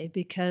interplay,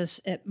 because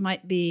it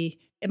might be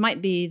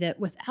that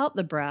without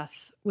the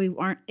breath, we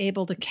aren't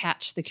able to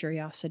catch the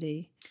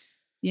curiosity,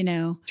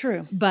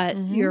 True. But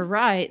you're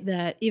right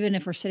that even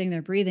if we're sitting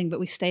there breathing, but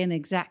we stay in the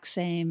exact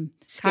same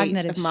State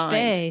cognitive of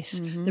mind.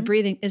 space, the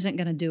breathing isn't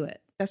going to do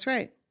it. That's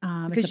right.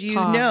 It's Because a you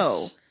pause.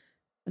 know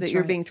that That's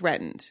you're right. being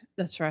threatened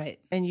That's right.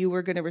 and you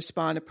were going to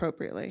respond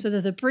appropriately. So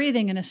that the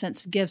breathing, in a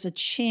sense, gives a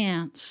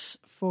chance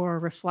for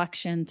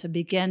reflection to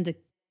begin to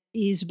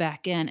ease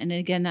back in. And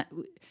again, that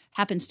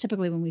happens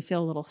typically when we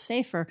feel a little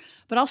safer.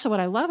 But also what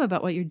I love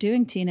about what you're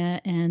doing, Tina,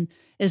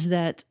 is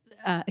that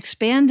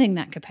expanding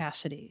that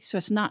capacity. So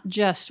it's not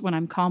just when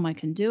I'm calm, I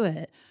can do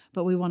it,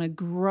 but we want to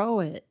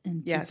grow it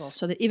in Yes. people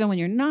so that even when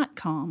you're not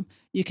calm,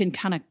 you can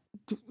kind of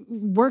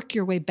work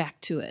your way back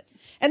to it.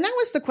 And that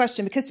was the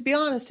question, because to be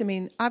honest, I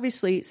mean,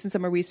 obviously, since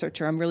I'm a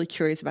researcher, I'm really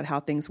curious about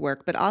how things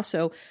work, but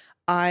also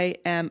I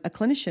am a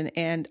clinician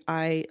and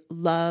I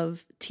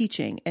love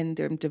teaching and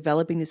I'm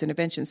developing these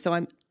interventions. So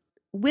I'm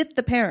with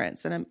the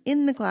parents and I'm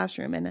in the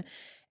classroom and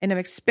I'm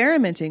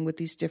experimenting with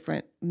these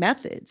different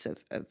methods of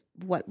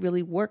what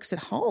really works at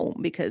home,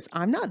 because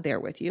I'm not there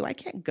with you. I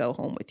can't go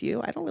home with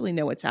you. I don't really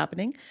know what's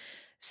happening.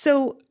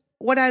 So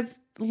what I've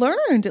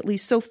learned, at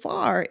least so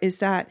far, is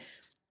that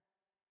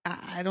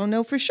I don't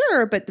know for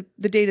sure, but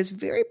the data is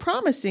very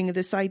promising of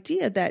this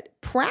idea that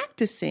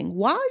practicing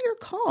while you're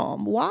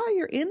calm, while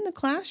you're in the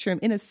classroom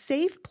in a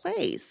safe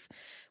place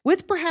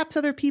with perhaps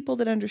other people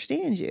that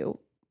understand you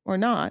or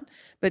not.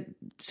 But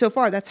so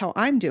far, that's how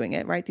I'm doing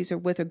it, right? These are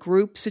with a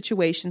group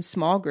situation,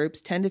 small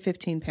groups, 10 to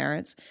 15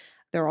 parents.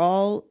 They're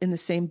all in the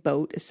same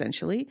boat,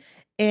 essentially.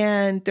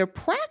 And they're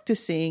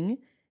practicing,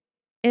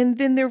 and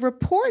then they're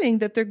reporting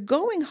that they're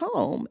going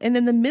home. And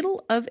in the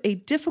middle of a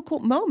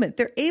difficult moment,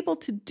 they're able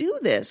to do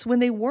this when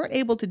they weren't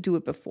able to do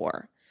it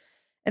before.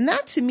 And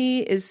that to me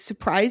is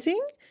surprising.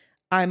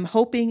 I'm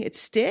hoping it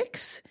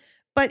sticks,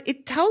 but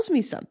it tells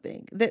me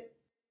something that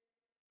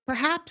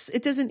perhaps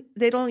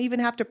they don't even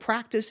have to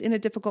practice in a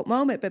difficult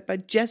moment, but by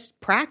just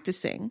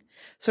practicing,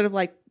 sort of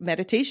like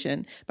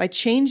meditation, by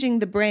changing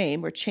the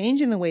brain or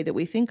changing the way that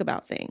we think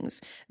about things,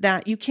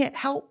 that you can't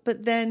help,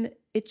 but then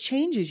it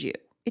changes you.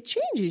 It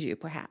changes you,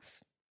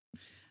 perhaps.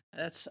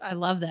 I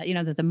love that,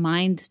 that the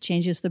mind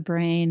changes the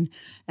brain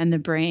and the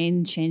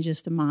brain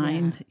changes the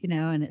mind,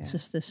 and it's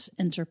just this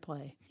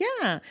interplay.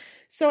 Yeah.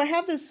 So I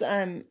have this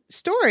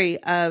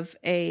story of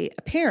a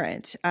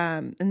parent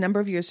a number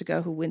of years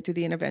ago who went through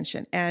the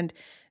intervention, and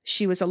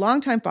she was a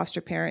longtime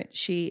foster parent.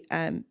 She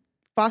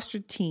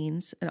fostered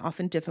teens, and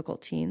often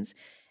difficult teens.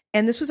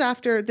 And this was a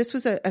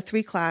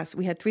 3-class.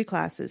 We had 3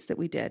 classes that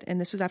we did, and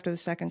this was after the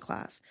second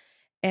class.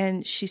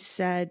 And she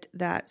said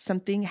that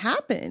something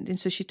happened. And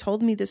so she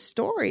told me this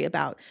story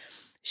about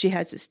she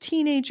has this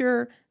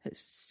teenager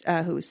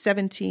who is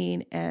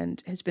 17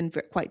 and has been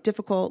quite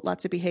difficult,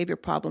 lots of behavior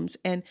problems.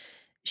 And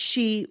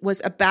she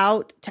was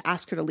about to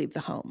ask her to leave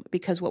the home,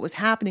 because what was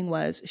happening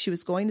was she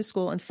was going to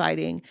school and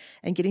fighting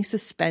and getting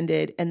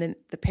suspended. And then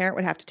the parent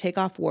would have to take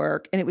off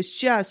work. And it was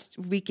just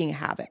wreaking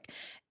havoc.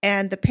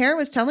 And the parent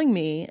was telling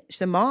me,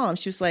 the mom,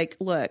 she was like,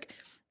 look,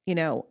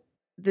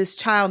 this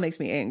child makes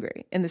me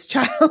angry. And this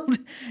child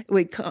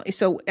would come.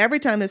 So every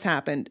time this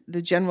happened,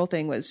 the general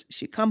thing was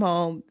she'd come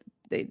home,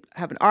 they'd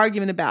have an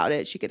argument about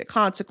it, she'd get a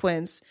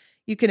consequence.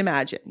 You can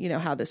imagine,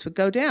 how this would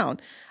go down.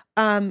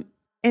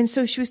 And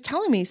so she was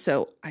telling me,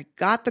 so I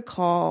got the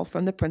call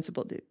from the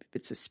principal,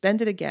 it's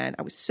suspended again.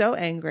 I was so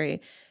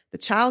angry. The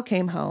child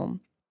came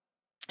home.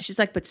 She's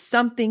like, but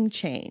something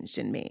changed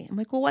in me. I'm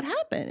like, well, what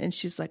happened? And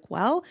she's like,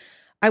 well,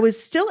 I was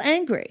still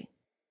angry,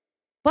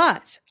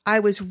 but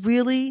I was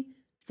really,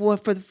 for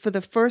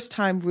the first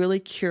time, really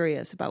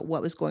curious about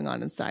what was going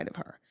on inside of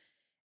her.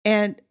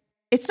 And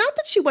it's not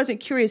that she wasn't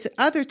curious at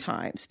other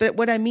times, but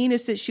what I mean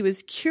is that she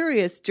was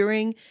curious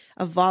during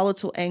a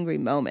volatile, angry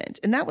moment.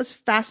 And that was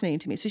fascinating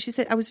to me. So she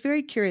said, I was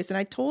very curious. And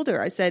I told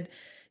her, I said,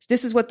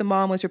 this is what the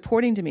mom was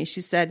reporting to me.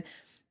 She said,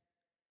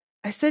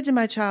 I said to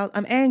my child,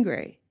 I'm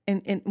angry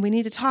and we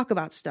need to talk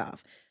about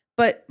stuff.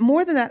 But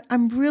more than that,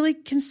 I'm really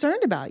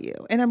concerned about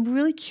you. And I'm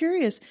really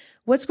curious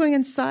what's going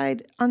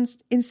inside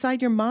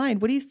your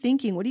mind. What are you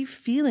thinking? What are you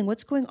feeling?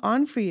 What's going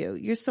on for you?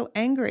 You're so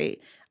angry.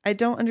 I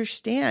don't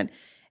understand.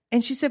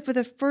 And she said for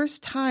the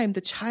first time,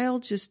 the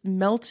child just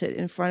melted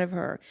in front of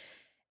her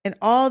and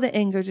all the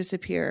anger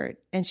disappeared.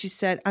 And she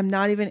said, I'm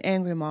not even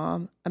angry,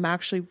 Mom. I'm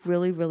actually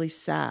really, really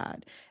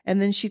sad. And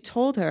then she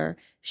told her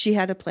she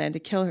had a plan to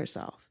kill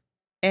herself.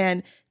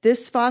 And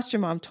this foster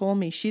mom told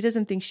me she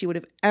doesn't think she would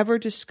have ever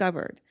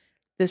discovered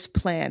this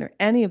plan or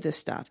any of this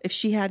stuff if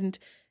she hadn't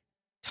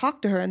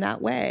talked to her in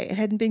that way and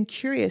hadn't been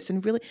curious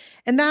and really,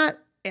 and that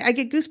I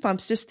get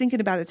goosebumps just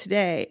thinking about it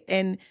today.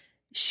 And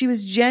she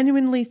was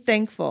genuinely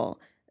thankful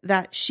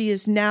that she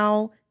has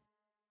now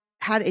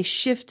had a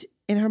shift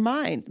in her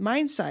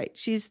mindset.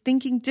 She's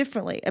thinking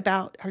differently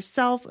about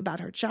herself, about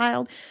her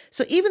child.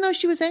 So even though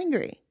she was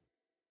angry,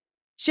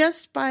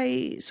 just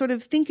by sort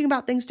of thinking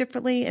about things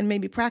differently and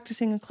maybe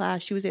practicing in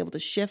class, she was able to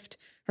shift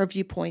her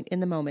viewpoint in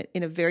the moment,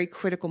 in a very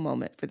critical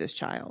moment for this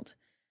child.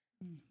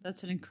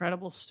 That's an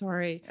incredible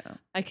story. Yeah.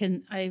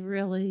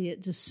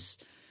 It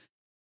just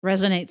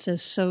resonates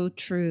as so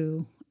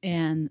true.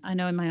 And I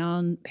know in my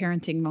own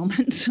parenting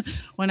moments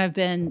when I've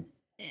been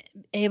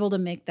able to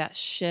make that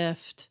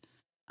shift,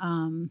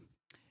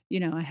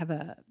 I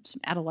have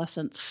some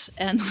adolescents,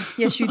 and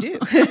yes, you do.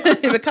 You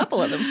have a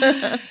couple of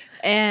them.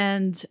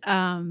 And,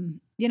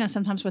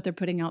 sometimes what they're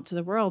putting out to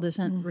the world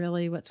isn't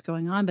really what's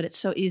going on, but it's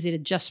so easy to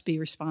just be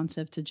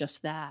responsive to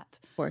just that.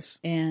 Of course.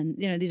 And,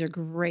 these are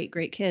great,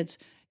 great kids.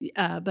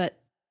 But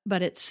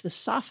it's the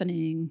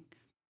softening.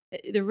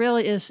 There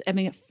really is. I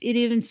mean, it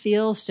even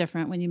feels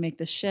different when you make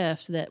the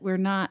shift that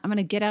I'm going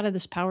to get out of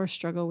this power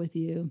struggle with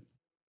you.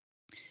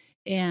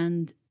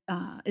 And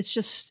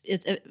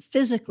it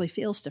physically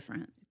feels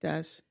different. It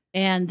does.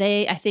 And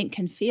they, I think,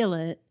 can feel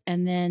it.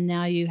 And then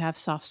now you have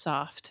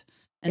soft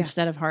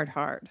instead of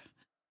hard.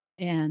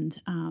 And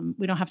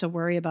we don't have to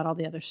worry about all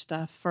the other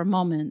stuff for a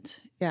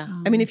moment. Yeah.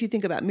 I mean, if you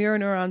think about mirror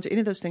neurons or any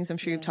of those things I'm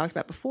sure you've talked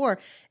about before,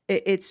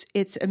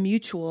 it's a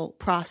mutual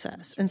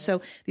process. And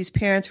so these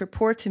parents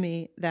report to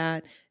me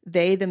that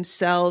they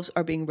themselves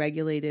are being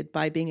regulated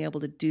by being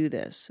able to do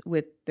this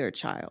with their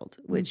child,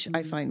 which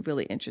I find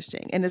really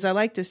interesting. And as I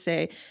like to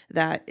say,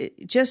 that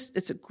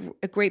it's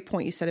a great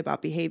point you said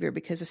about behavior,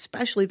 because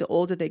especially the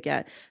older they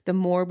get, the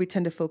more we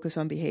tend to focus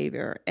on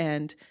behavior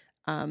and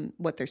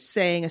what they're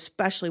saying,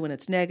 especially when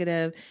it's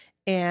negative.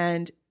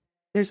 And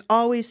there's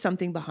always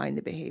something behind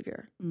the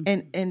behavior.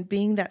 And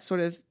being that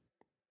sort of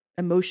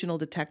emotional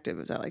detective,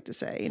 as I like to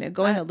say,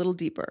 going a little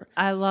deeper.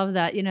 I love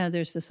that.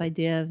 There's this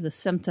idea of the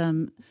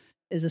symptom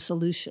is a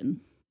solution.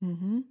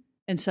 Mm-hmm.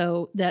 And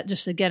so that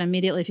just, again,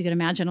 immediately, if you could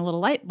imagine a little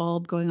light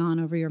bulb going on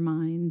over your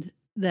mind,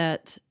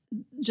 that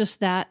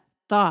just that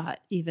thought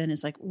even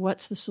is like,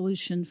 what's the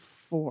solution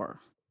for?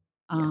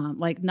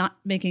 Like not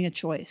making a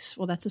choice.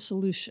 Well, that's a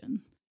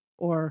solution.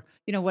 Or,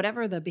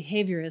 whatever the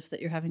behavior is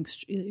that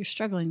you're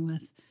struggling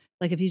with.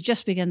 Like if you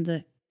just begin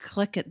to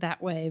click it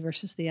that way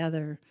versus the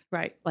other.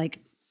 Right. Like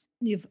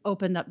you've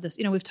opened up this,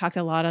 we've talked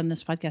a lot on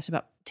this podcast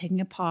about taking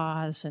a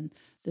pause and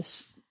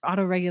this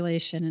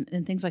auto-regulation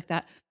and things like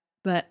that.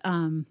 But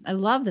I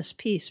love this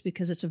piece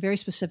because it's a very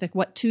specific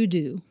what to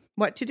do.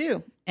 What to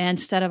do.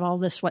 Instead of all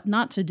this what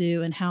not to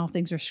do and how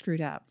things are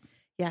screwed up.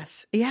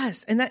 Yes.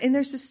 And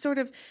there's this sort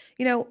of,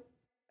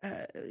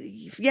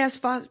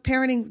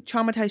 parenting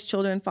traumatized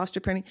children, foster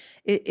parenting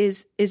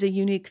is a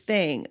unique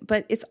thing,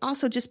 but it's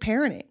also just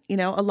parenting.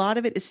 A lot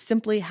of it is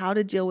simply how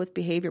to deal with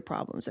behavior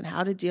problems and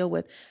how to deal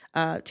with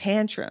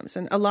tantrums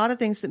and a lot of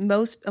things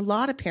that a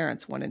lot of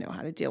parents want to know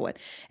how to deal with.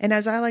 And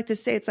as I like to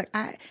say, it's like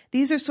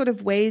these are sort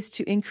of ways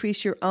to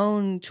increase your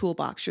own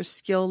toolbox, your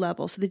skill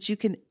level, so that you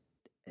can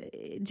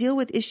deal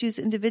with issues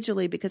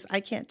individually, because I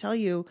can't tell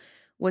you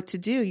what to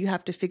do. You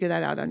have to figure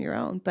that out on your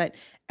own. But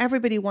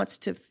everybody wants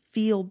to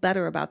feel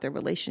better about their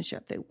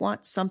relationship. They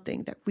want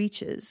something that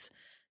reaches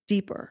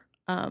deeper.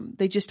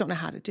 They just don't know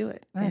how to do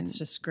it. That's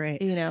just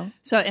great.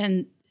 So,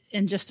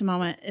 in just a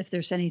moment, if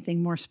there's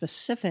anything more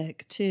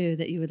specific too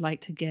that you would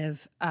like to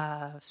give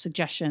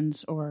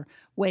suggestions or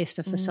ways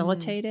to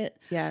facilitate it.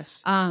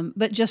 Yes.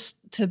 But just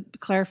to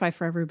clarify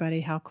for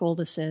everybody how cool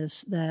this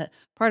is, that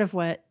part of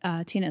what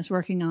Tina is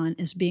working on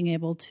is being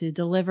able to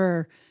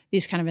deliver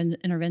these kind of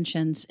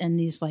interventions in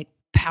these like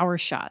power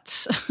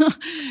shots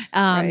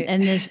right.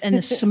 and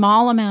this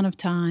small amount of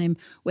time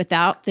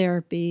without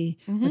therapy,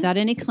 without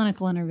any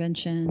clinical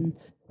intervention,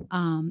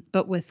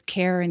 but with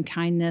care and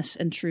kindness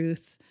and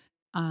truth.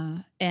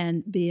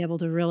 And be able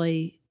to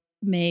really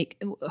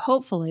make,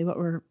 hopefully what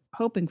we're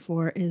hoping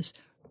for is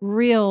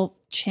real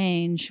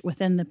change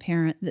within the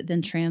parent that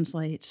then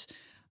translates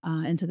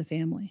into the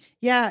family.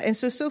 Yeah. And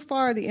so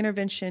far the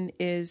intervention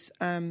is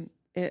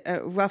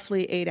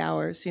roughly 8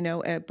 hours,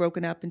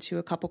 broken up into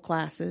a couple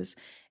classes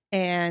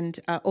and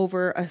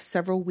over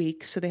several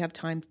weeks. So they have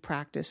time to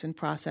practice and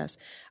process.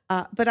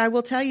 But I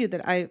will tell you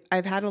that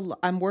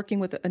I'm working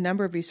with a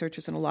number of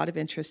researchers and a lot of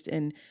interest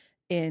in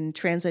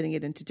translating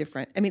it into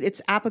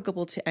it's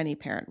applicable to any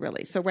parent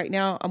really. So right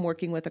now I'm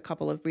working with a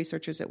couple of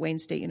researchers at Wayne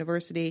State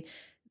University.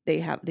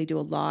 They do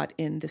a lot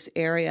in this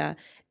area,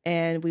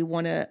 and we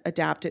want to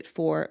adapt it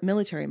for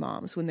military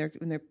moms when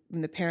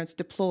the parents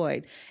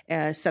deployed,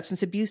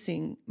 substance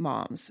abusing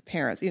moms,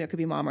 parents, it could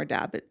be mom or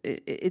dad, but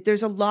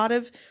there's a lot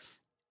of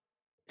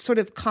sort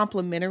of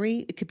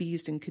complementary. It could be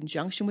used in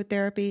conjunction with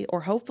therapy,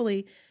 or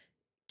hopefully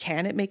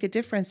can it make a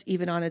difference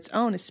even on its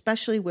own,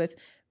 especially with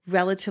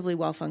relatively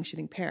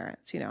well-functioning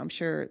parents, I'm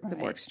sure the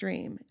more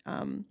extreme.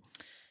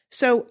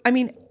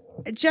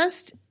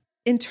 Just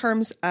in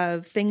terms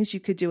of things you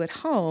could do at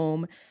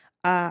home,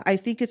 I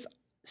think it's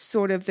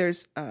sort of,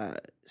 there's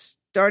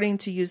starting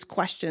to use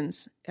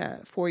questions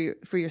for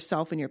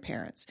yourself and your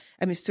parents.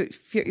 I mean, so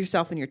for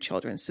yourself and your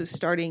children. So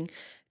starting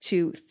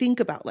to think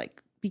about,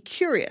 like, be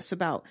curious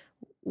about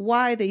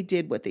why they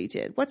did what they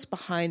did. What's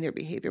behind their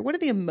behavior? What are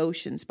the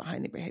emotions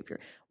behind their behavior?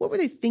 What were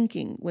they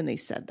thinking when they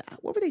said that?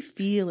 What were they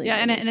feeling? Yeah,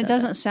 and it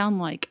doesn't sound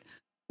like,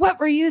 what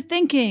were you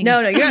thinking?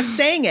 No, you're not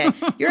saying it.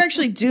 You're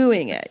actually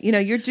doing it.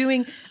 You're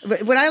doing,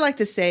 what I like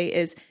to say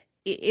is,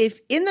 if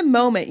in the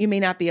moment you may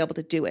not be able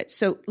to do it.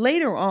 So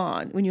later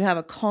on, when you have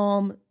a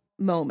calm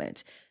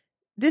moment,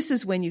 this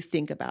is when you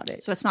think about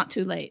it. So it's not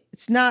too late.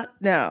 It's not,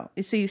 no.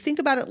 So you think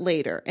about it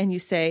later and you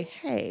say,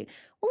 hey,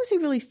 what was he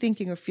really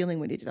thinking or feeling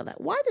when he did all that?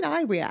 Why did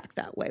I react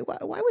that way? Why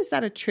was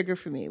that a trigger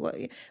for me? What,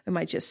 am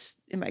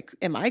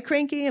I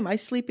cranky? Am I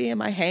sleepy?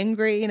 Am I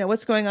hangry?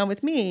 What's going on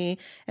with me?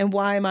 And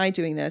why am I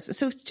doing this?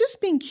 So it's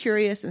just being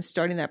curious and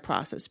starting that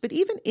process. But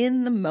even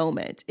in the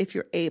moment, if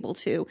you're able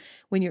to,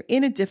 when you're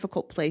in a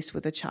difficult place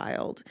with a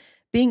child,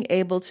 being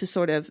able to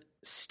sort of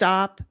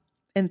stop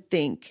and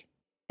think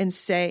and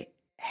say,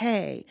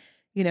 hey,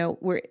 I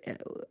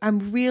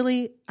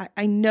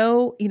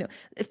know,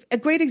 a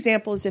great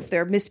example is if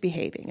they're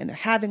misbehaving and they're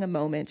having a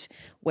moment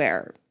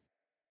where,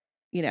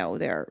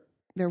 they're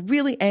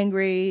really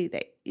angry.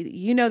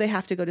 They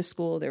have to go to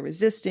school. They're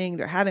resisting.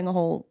 They're having a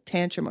whole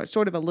tantrum or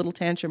sort of a little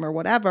tantrum or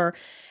whatever.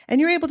 And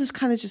you're able to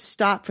kind of just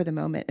stop for the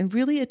moment and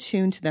really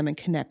attune to them and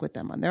connect with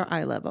them on their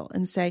eye level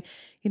and say,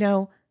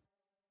 I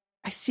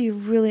see you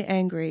really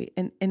angry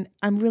and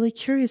I'm really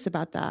curious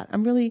about that. I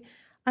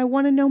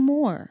want to know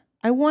more.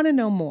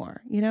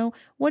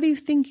 What are you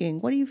thinking?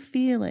 What are you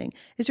feeling?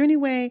 Is there any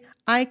way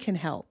I can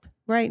help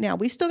right now?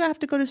 We still have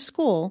to go to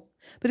school,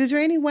 but is there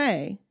any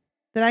way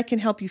that I can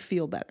help you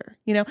feel better?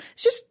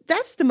 It's just,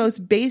 that's the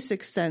most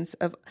basic sense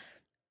of,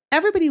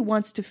 everybody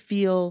wants to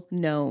feel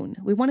known.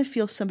 We want to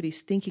feel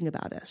somebody's thinking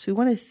about us. We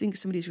want to think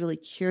somebody's really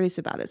curious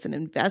about us and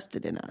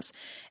invested in us.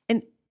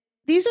 And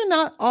these are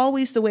not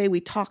always the way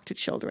we talk to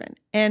children.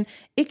 And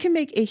it can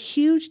make a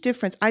huge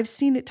difference. I've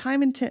seen it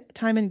time and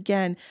time and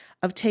again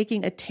of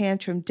taking a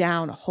tantrum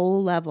down a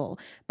whole level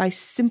by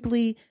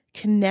simply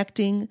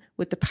connecting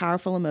with the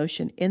powerful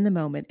emotion in the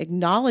moment,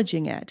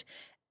 acknowledging it,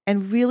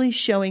 and really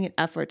showing an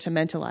effort to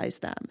mentalize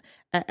them.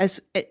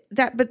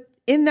 But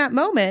in that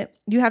moment,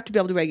 you have to be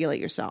able to regulate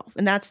yourself.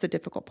 And that's the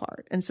difficult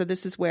part. And so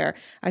this is where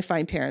I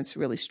find parents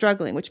really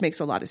struggling, which makes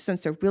a lot of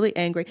sense. They're really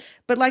angry.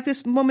 But like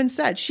this woman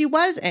said, she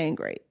was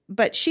angry,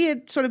 but she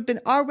had sort of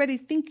been already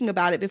thinking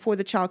about it before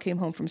the child came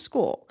home from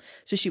school.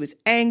 So she was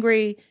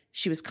angry.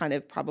 She was kind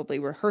of probably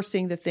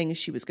rehearsing the things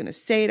she was going to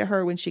say to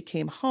her when she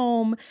came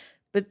home.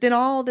 But then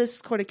all this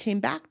sort of came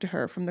back to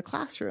her from the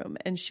classroom.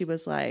 And she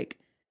was like,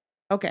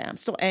 okay, I'm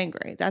still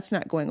angry. That's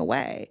not going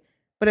away.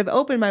 But I've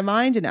opened my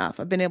mind enough.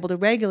 I've been able to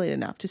regulate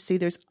enough to see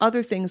there's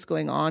other things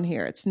going on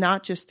here. It's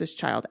not just this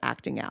child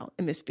acting out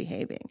and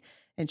misbehaving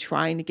and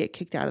trying to get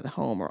kicked out of the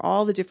home or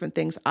all the different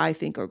things I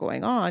think are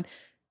going on.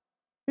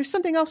 There's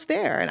something else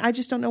there, and I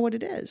just don't know what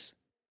it is.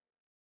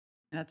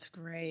 That's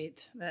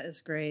great. That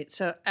is great.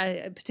 So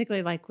I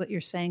particularly like what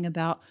you're saying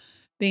about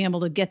being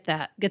able to get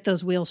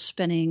those wheels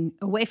spinning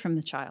away from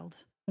the child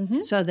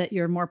so that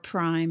you're more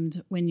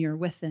primed when you're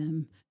with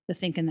them to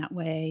think in that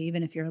way,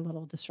 even if you're a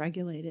little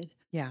dysregulated.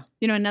 Yeah.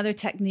 Another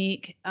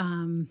technique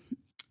that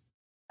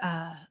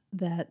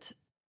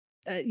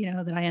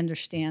I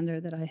understand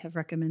or that I have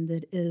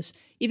recommended is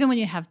even when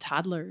you have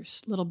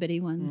toddlers, little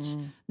bitty ones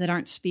that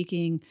aren't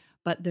speaking,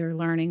 but they're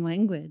learning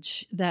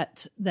language,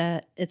 that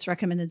it's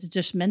recommended to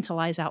just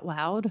mentalize out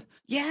loud.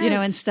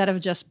 Yes. Instead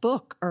of just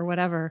book or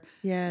whatever.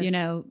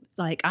 Yes.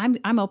 Like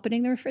I'm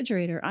opening the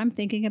refrigerator. I'm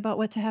thinking about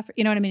what to have.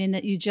 You know what I mean? And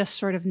that you just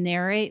sort of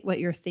narrate what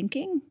you're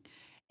thinking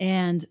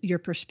and your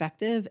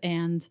perspective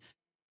and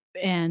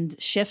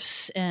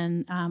shifts.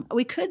 And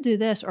we could do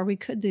this or we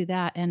could do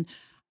that. And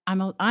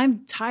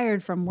I'm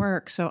tired from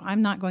work, so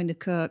I'm not going to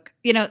cook.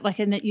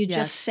 And that you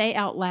just say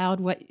out loud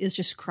what is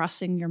just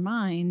crossing your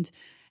mind.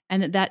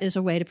 And that is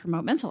a way to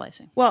promote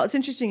mentalizing. Well, it's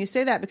interesting you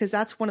say that because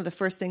that's one of the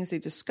first things they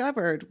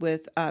discovered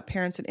with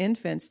parents and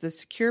infants. The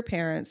secure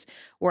parents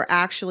were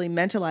actually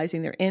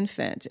mentalizing their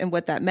infant. And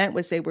what that meant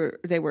was they were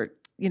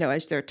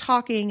as they're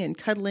talking and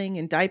cuddling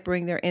and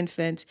diapering their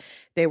infant,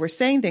 they were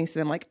saying things to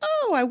them like,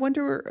 oh, I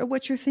wonder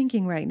what you're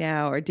thinking right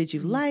now. Or did you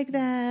like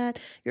that?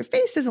 Your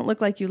face doesn't look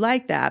like you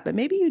like that, but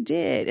maybe you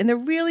did. And they're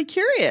really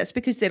curious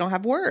because they don't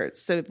have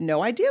words. So they have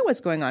no idea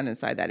what's going on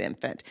inside that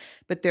infant,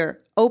 but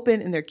they're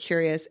open and they're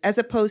curious, as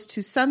opposed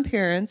to some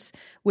parents,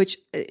 which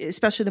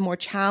especially the more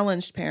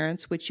challenged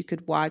parents, which you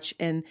could watch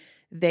and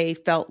they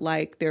felt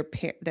like the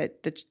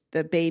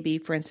baby,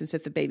 for instance,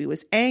 if the baby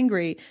was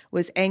angry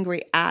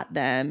at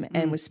them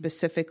and was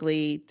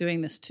specifically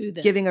doing this to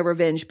them, giving a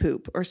revenge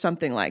poop or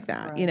something like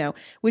that, right.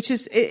 Which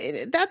is,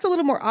 that's a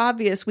little more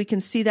obvious. We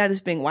can see that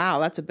as being, wow,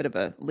 that's a bit of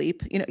a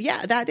leap.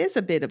 Yeah, that is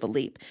a bit of a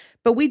leap,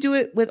 but we do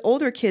it with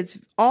older kids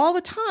all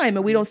the time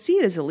and we don't see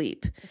it as a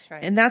leap. That's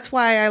right. And that's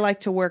why I like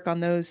to work on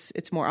those.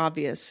 It's more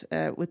obvious.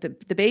 With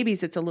the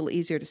babies, it's a little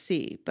easier to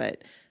see,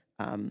 but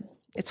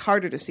it's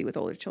harder to see with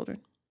older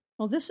children.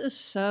 Well, this is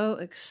so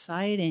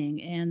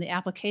exciting. And the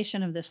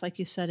application of this, like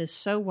you said, is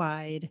so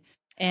wide.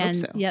 And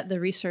so. Yet the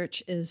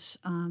research is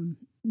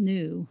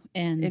new.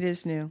 And It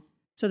is new.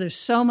 So there's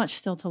so much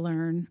still to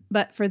learn.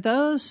 But for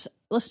those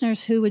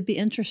listeners who would be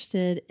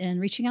interested in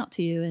reaching out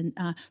to you, and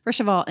first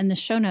of all, in the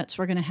show notes,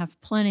 we're going to have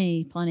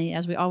plenty,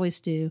 as we always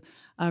do,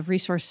 of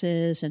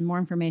resources and more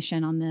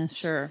information on this.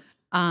 Sure.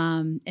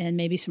 And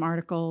maybe some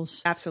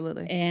articles.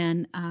 Absolutely.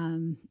 And,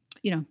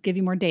 give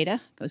you more data,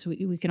 because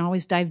we can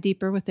always dive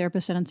deeper with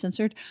Therapists at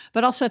Uncensored.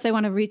 But also, if they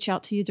want to reach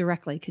out to you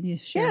directly, can you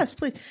share? Yes,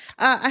 please.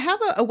 I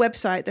have a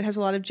website that has a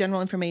lot of general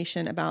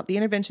information about the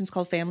interventions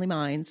called Family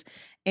Minds.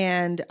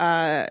 And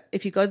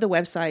if you go to the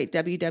website,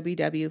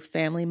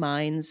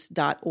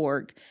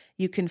 www.familyminds.org,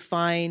 you can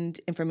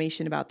find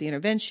information about the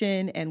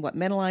intervention and what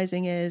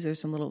mentalizing is. There's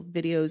some little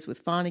videos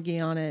with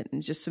Fonagy on it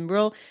and just some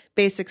real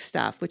basic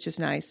stuff, which is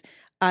nice.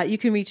 You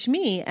can reach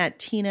me at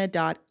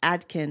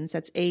tina.adkins,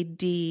 that's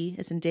A-D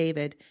as in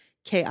David,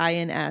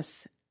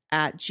 K-I-N-S,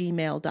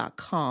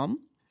 @gmail.com.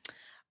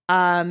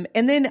 And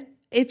then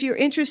if you're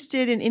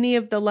interested in any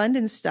of the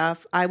London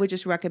stuff, I would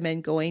just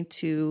recommend going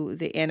to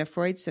the Anna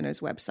Freud Center's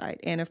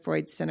website,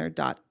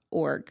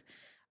 annafreudcenter.org,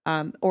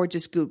 or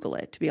just Google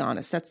it, to be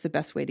honest. That's the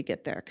best way to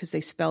get there because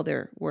they spell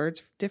their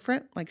words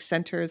different, like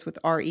centers with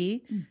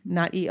R-E,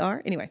 not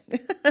E-R. Anyway,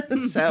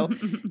 so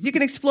you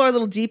can explore a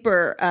little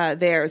deeper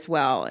there as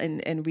well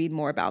and read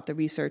more about the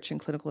research and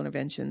clinical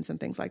interventions and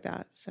things like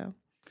that. So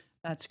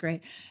that's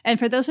great. And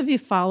for those of you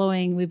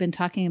following, we've been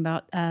talking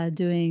about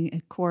doing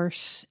a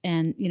course,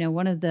 and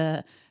one of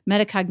the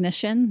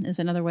metacognition is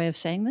another way of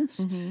saying this.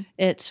 Mm-hmm.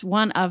 It's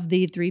one of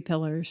the 3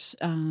 pillars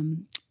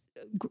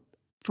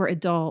for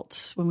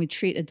adults. When we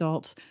treat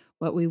adults,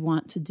 what we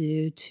want to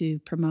do to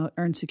promote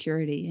earned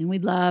security, and we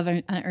love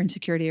earned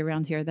security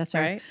around here. That's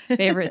our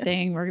favorite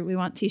thing. We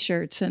want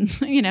T-shirts, and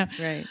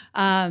Right.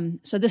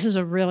 So this is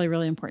a really,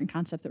 really important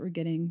concept that we're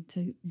getting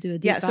to do a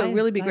deep dive. So it'd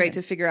really be great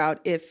to figure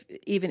out if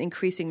even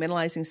increasing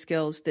mentalizing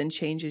skills then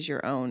changes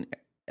your own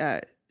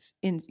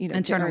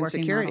internal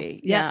security. Model.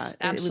 Yes,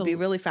 yeah, it would be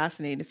really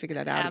fascinating to figure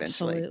that out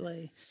eventually.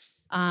 Absolutely.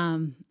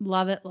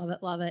 Love it, love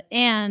it, love it.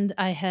 And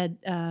I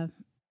had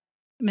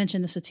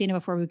mentioned this to Tina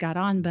before we got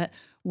on, but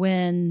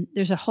when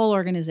there's a whole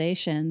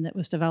organization that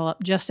was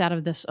developed just out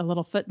of this, a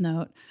little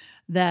footnote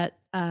that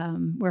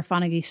where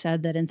Fonagy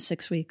said that in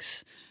 6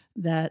 weeks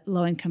that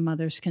low-income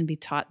mothers can be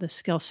taught this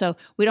skill. So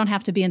we don't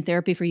have to be in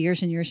therapy for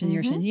years and years and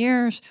years and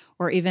years,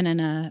 or even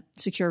in a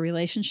secure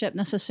relationship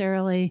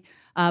necessarily.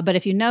 But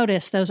if you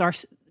notice, those are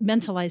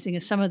mentalizing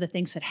is some of the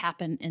things that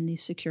happen in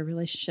these secure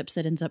relationships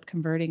that ends up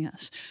converting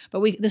us.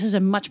 But this is a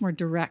much more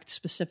direct,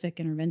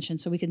 specific intervention,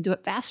 so we can do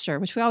it faster,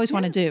 which we always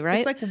want to do, right?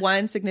 It's like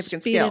one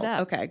significant Speed skill. it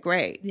up. Okay,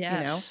 great.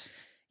 Yes.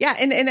 Yeah,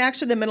 and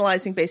actually the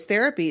mentalizing based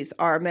therapies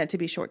are meant to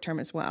be short term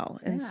as well.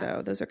 And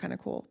so those are kind of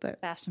cool. But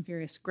fast and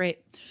furious. Great.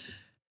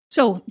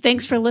 So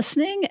thanks for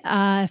listening.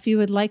 If you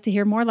would like to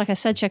hear more, like I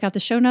said, check out the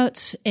show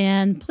notes,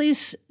 and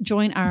please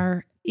join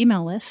our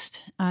email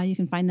list. You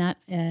can find that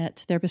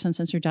at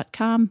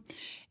therapistsuncensored.com,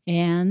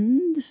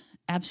 and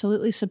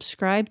absolutely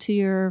subscribe to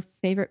your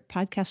favorite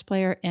podcast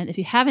player. And if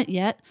you haven't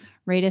yet,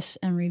 rate us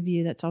and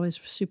review. That's always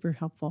super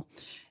helpful.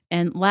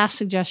 And last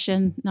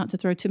suggestion, not to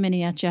throw too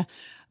many at you,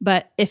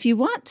 but if you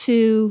want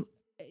to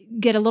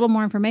get a little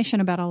more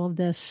information about all of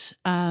this,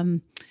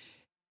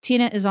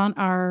 Tina is on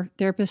our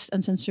Therapist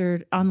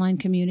Uncensored online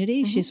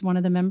community. Mm-hmm. She's one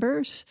of the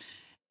members.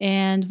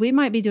 And we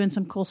might be doing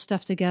some cool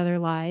stuff together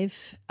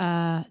live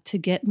to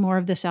get more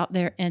of this out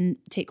there and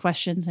take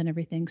questions and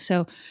everything.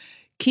 So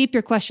keep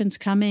your questions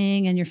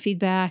coming and your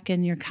feedback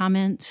and your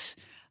comments.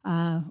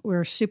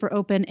 We're super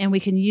open, and we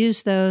can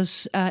use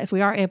those if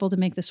we are able to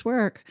make this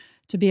work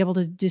to be able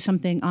to do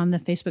something on the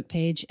Facebook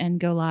page and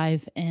go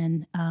live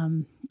and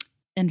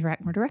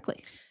interact more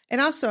directly. And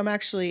also, I'm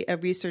actually a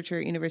researcher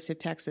at University of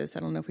Texas. I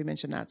don't know if we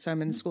mentioned that. So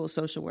I'm in the School of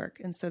Social Work.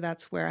 And so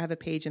that's where I have a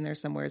page in there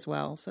somewhere as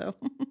well. So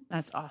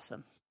that's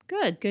awesome.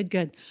 Good.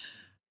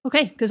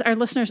 Okay, because our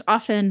listeners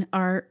often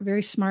are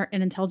very smart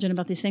and intelligent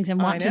about these things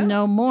and want to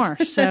know more.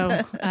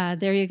 So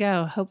there you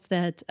go. Hope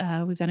that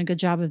we've done a good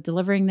job of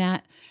delivering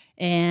that.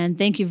 And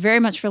thank you very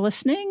much for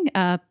listening.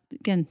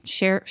 Again,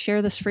 share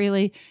this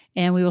freely,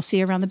 and we will see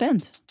you around the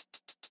bend.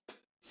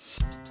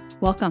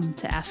 Welcome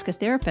to Ask a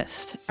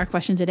Therapist. Our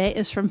question today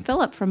is from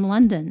Philip from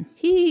London.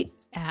 He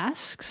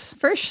asks,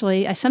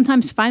 firstly, I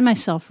sometimes find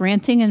myself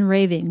ranting and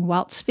raving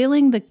whilst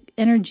feeling the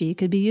energy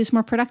could be used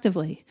more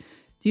productively.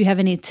 Do you have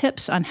any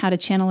tips on how to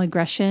channel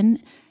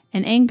aggression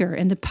and anger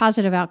into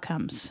positive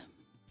outcomes?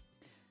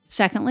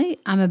 Secondly,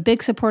 I'm a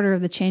big supporter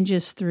of the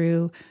changes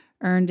through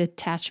earned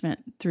attachment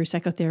through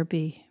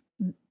psychotherapy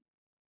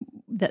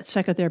that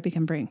psychotherapy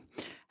can bring.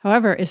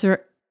 However, is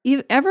there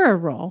ever a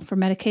role for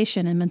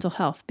medication in mental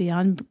health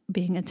beyond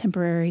being a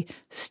temporary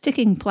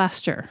sticking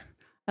plaster?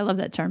 I love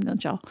that term,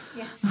 don't y'all?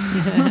 Yes.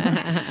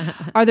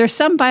 Are there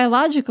some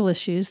biological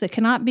issues that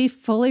cannot be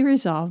fully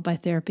resolved by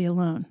therapy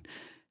alone?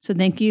 So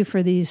thank you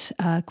for these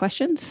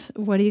questions.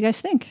 What do you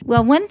guys think?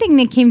 Well, one thing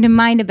that came to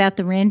mind about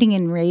the ranting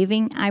and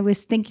raving, I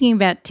was thinking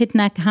about Thich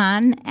Nhat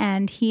Hanh,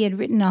 and he had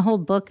written a whole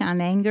book on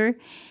anger.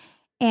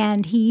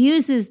 And he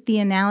uses the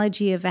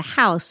analogy of a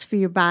house for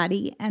your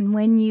body. And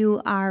when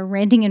you are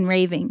ranting and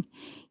raving,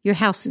 your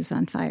house is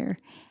on fire.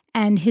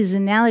 And his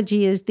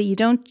analogy is that you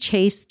don't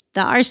chase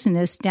the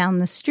arsonist down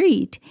the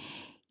street.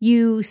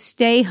 You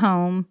stay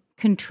home,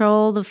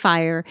 control the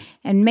fire,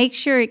 and make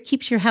sure it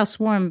keeps your house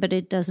warm, but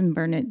it doesn't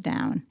burn it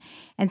down.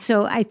 And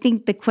so I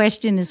think the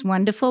question is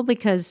wonderful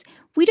because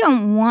we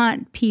don't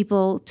want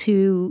people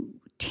to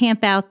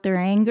tamp out their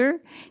anger,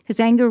 because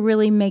anger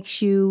really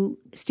makes you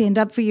stand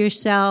up for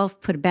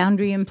yourself, put a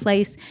boundary in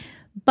place.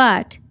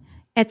 But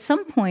at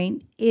some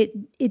point,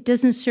 it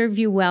doesn't serve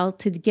you well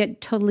to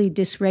get totally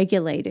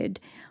dysregulated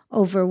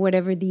over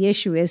whatever the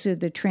issue is or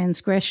the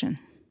transgression.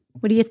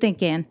 What do you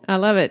think, Anne? I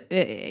love it.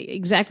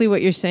 Exactly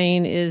what you're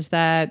saying is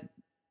that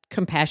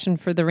compassion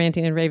for the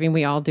ranting and raving,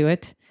 we all do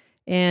it.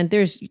 And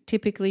there's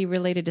typically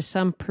related to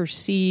some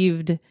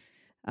perceived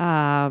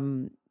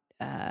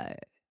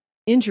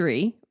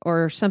injury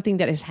or something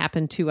that has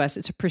happened to us.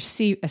 It's a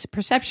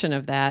perception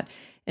of that.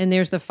 And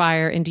there's the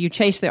fire. And do you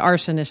chase the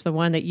arsonist, the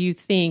one that you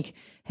think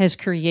has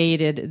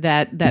created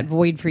that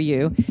void for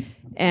you?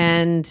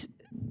 And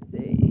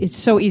it's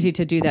so easy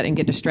to do that and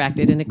get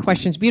distracted. And the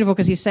question's beautiful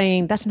because he's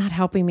saying, that's not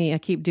helping me. I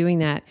keep doing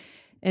that.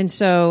 And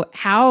so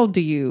how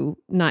do you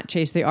not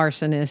chase the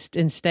arsonist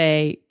and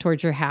stay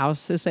towards your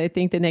house is, I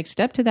think, the next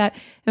step to that.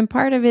 And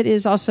part of it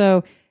is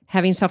also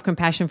having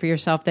self-compassion for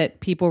yourself, that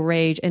people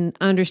rage, and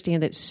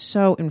understand that's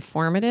so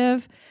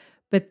informative,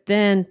 but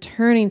then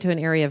turning to an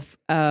area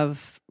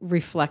of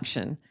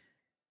reflection.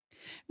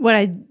 What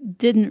I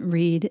didn't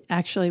read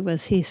actually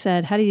was he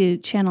said, how do you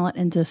channel it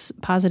into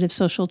positive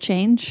social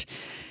change?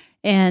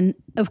 And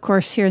of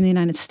course, here in the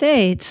United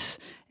States,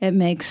 it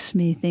makes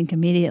me think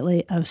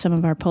immediately of some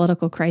of our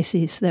political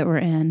crises that we're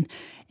in.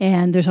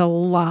 And there's a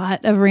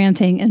lot of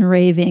ranting and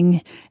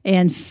raving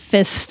and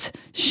fist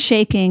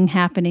shaking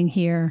happening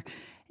here.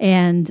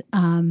 And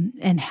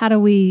how do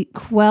we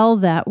quell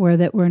that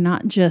that we're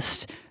not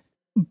just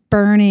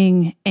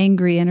burning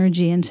angry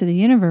energy into the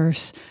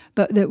universe,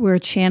 but that we're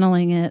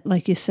channeling it,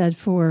 like you said,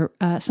 for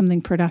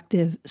something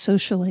productive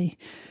socially.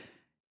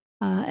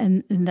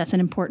 And that's an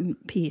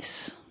important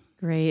piece.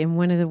 Great. And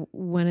one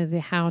of the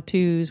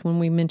how-tos when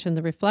we mention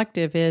the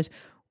reflective is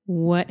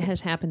what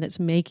has happened that's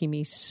making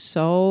me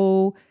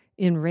so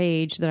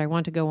enraged that I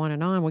want to go on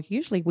and on. Well,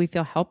 usually we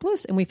feel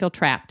helpless and we feel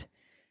trapped.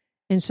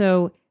 And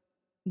so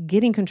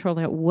getting control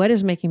of what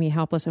is making me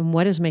helpless and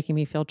what is making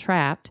me feel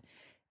trapped,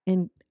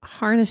 and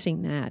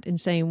harnessing that and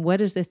saying,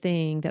 what is the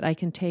thing that I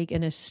can take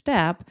in a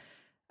step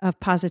of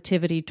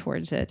positivity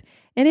towards it?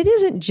 And it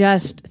isn't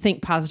just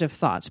think positive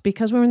thoughts,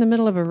 because we're in the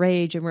middle of a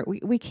rage and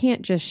we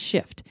can't just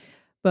shift.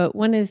 But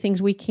one of the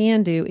things we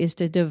can do is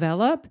to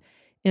develop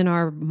in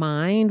our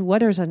mind,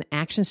 what is an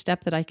action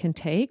step that I can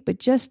take? But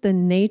just the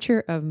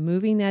nature of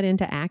moving that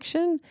into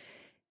action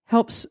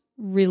helps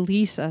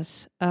release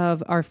us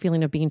of our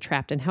feeling of being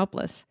trapped and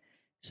helpless.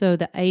 So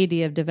the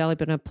idea of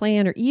developing a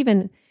plan, or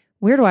even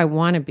where do I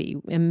want to be,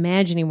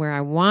 imagining where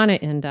I want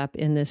to end up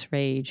in this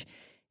rage,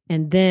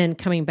 and then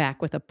coming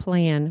back with a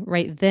plan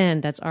right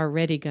then that's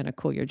already going to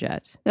cool your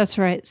jets. That's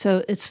right.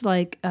 So it's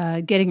like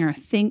getting our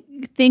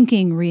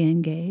thinking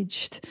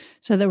re-engaged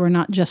so that we're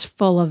not just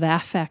full of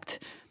affect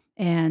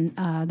and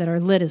that our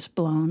lid is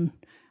blown.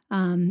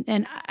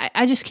 And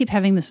I just keep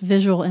having this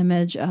visual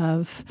image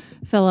of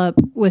Philip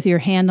with your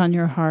hand on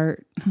your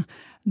heart,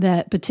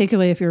 that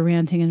particularly if you're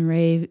ranting and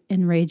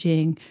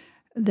raging,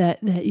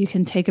 that you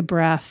can take a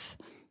breath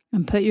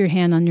and put your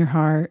hand on your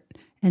heart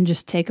and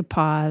just take a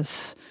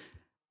pause.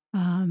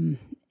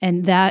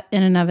 And that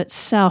in and of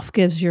itself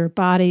gives your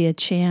body a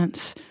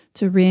chance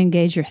to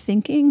re-engage your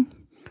thinking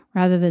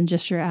rather than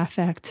just your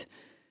affect,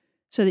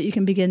 so that you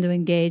can begin to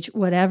engage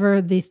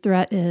whatever the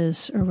threat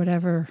is, or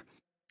whatever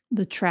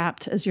the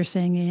trapped, as you're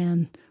saying,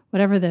 Anne,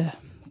 whatever the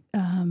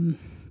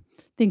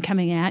thing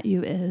coming at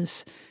you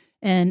is,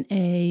 in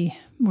a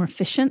more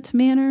efficient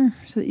manner,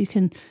 so that you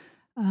can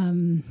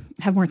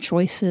have more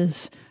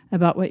choices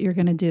about what you're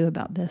going to do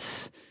about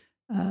this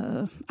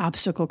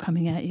obstacle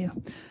coming at you.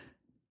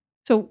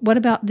 So what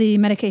about the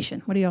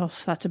medication? What are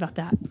y'all's thoughts about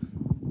that?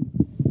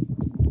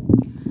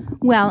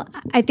 Well,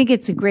 I think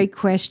it's a great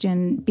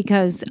question,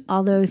 because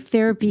although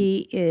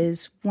therapy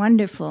is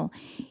wonderful,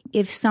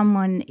 if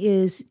someone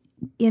is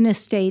in a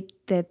state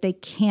that they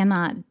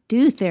cannot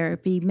do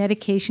therapy,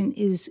 medication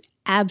is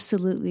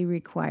absolutely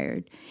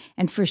required.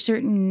 And for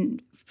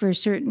certain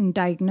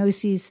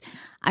diagnoses,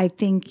 I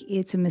think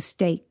it's a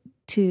mistake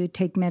to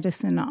take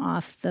medicine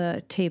off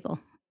the table.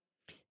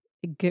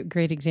 A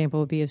great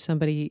example would be of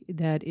somebody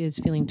that is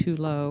feeling too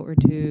low or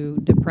too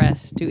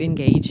depressed to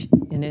engage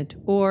in it,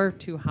 or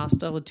too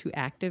hostile or too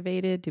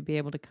activated to be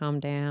able to calm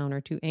down,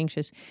 or too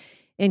anxious.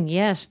 And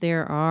yes,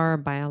 there are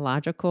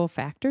biological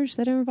factors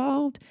that are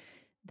involved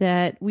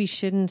that we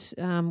shouldn't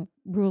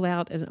rule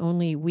out as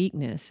only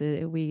weakness.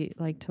 We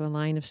like to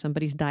align if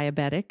somebody's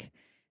diabetic,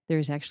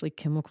 there's actually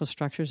chemical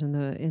structures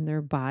in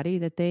their body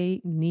that they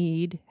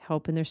need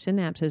help in their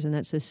synapses, and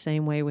that's the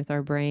same way with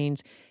our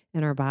brains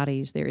and our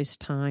bodies. There is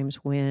times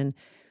when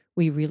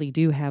we really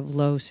do have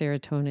low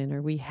serotonin,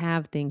 or we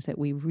have things that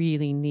we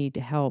really need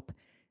to help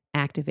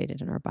activate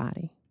it in our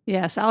body.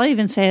 Yes, I'll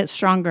even say it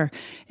stronger.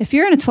 If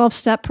you're in a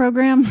 12-step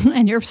program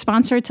and your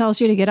sponsor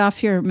tells you to get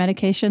off your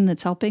medication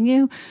that's helping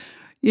you,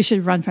 you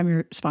should run from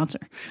your sponsor.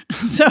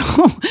 So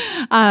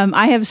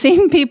I have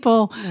seen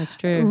people That's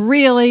true.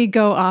 really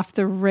go off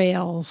the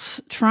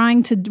rails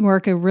trying to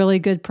work a really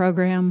good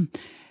program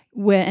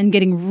and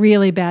getting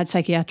really bad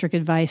psychiatric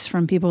advice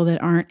from people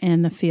that aren't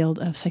in the field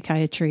of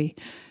psychiatry.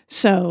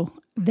 So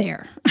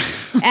there.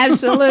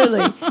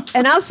 Absolutely.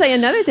 And I'll say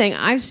another thing.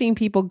 I've seen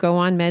people go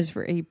on meds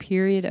for a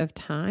period of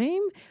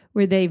time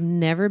where they've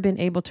never been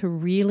able to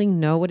really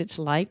know what it's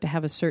like to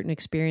have a certain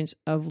experience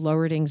of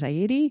lowered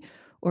anxiety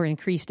or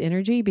increased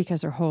energy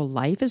because their whole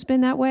life has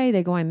been that way.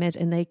 They go on meds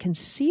and they can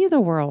see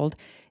the world.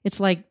 It's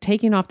like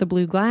taking off the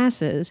blue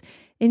glasses.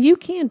 And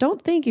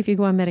don't think if you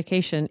go on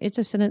medication, it's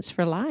a sentence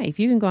for life.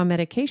 You can go on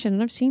medication.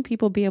 And I've seen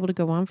people be able to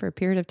go on for a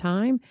period of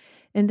time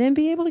and then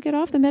be able to get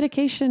off the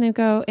medication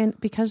and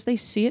because they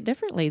see it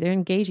differently. They're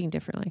engaging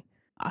differently.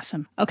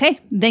 Awesome.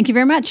 Okay. Thank you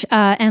very much.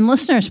 And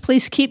listeners,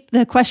 please keep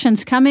the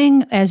questions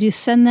coming as you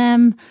send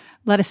them.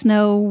 Let us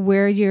know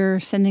where you're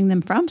sending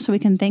them from so we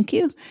can thank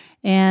you.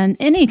 And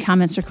any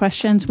comments or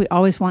questions, we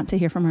always want to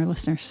hear from our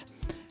listeners.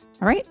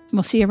 All right.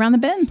 We'll see you around the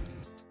bend.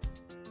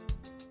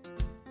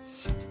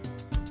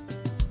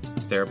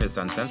 Therapists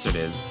Uncensored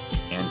is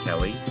Ann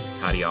Kelly,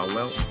 Heidi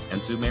Alwell,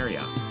 and Sue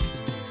Marriott.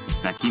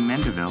 Becky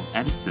Mendeville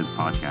edits this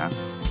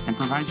podcast and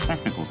provides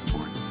technical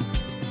support.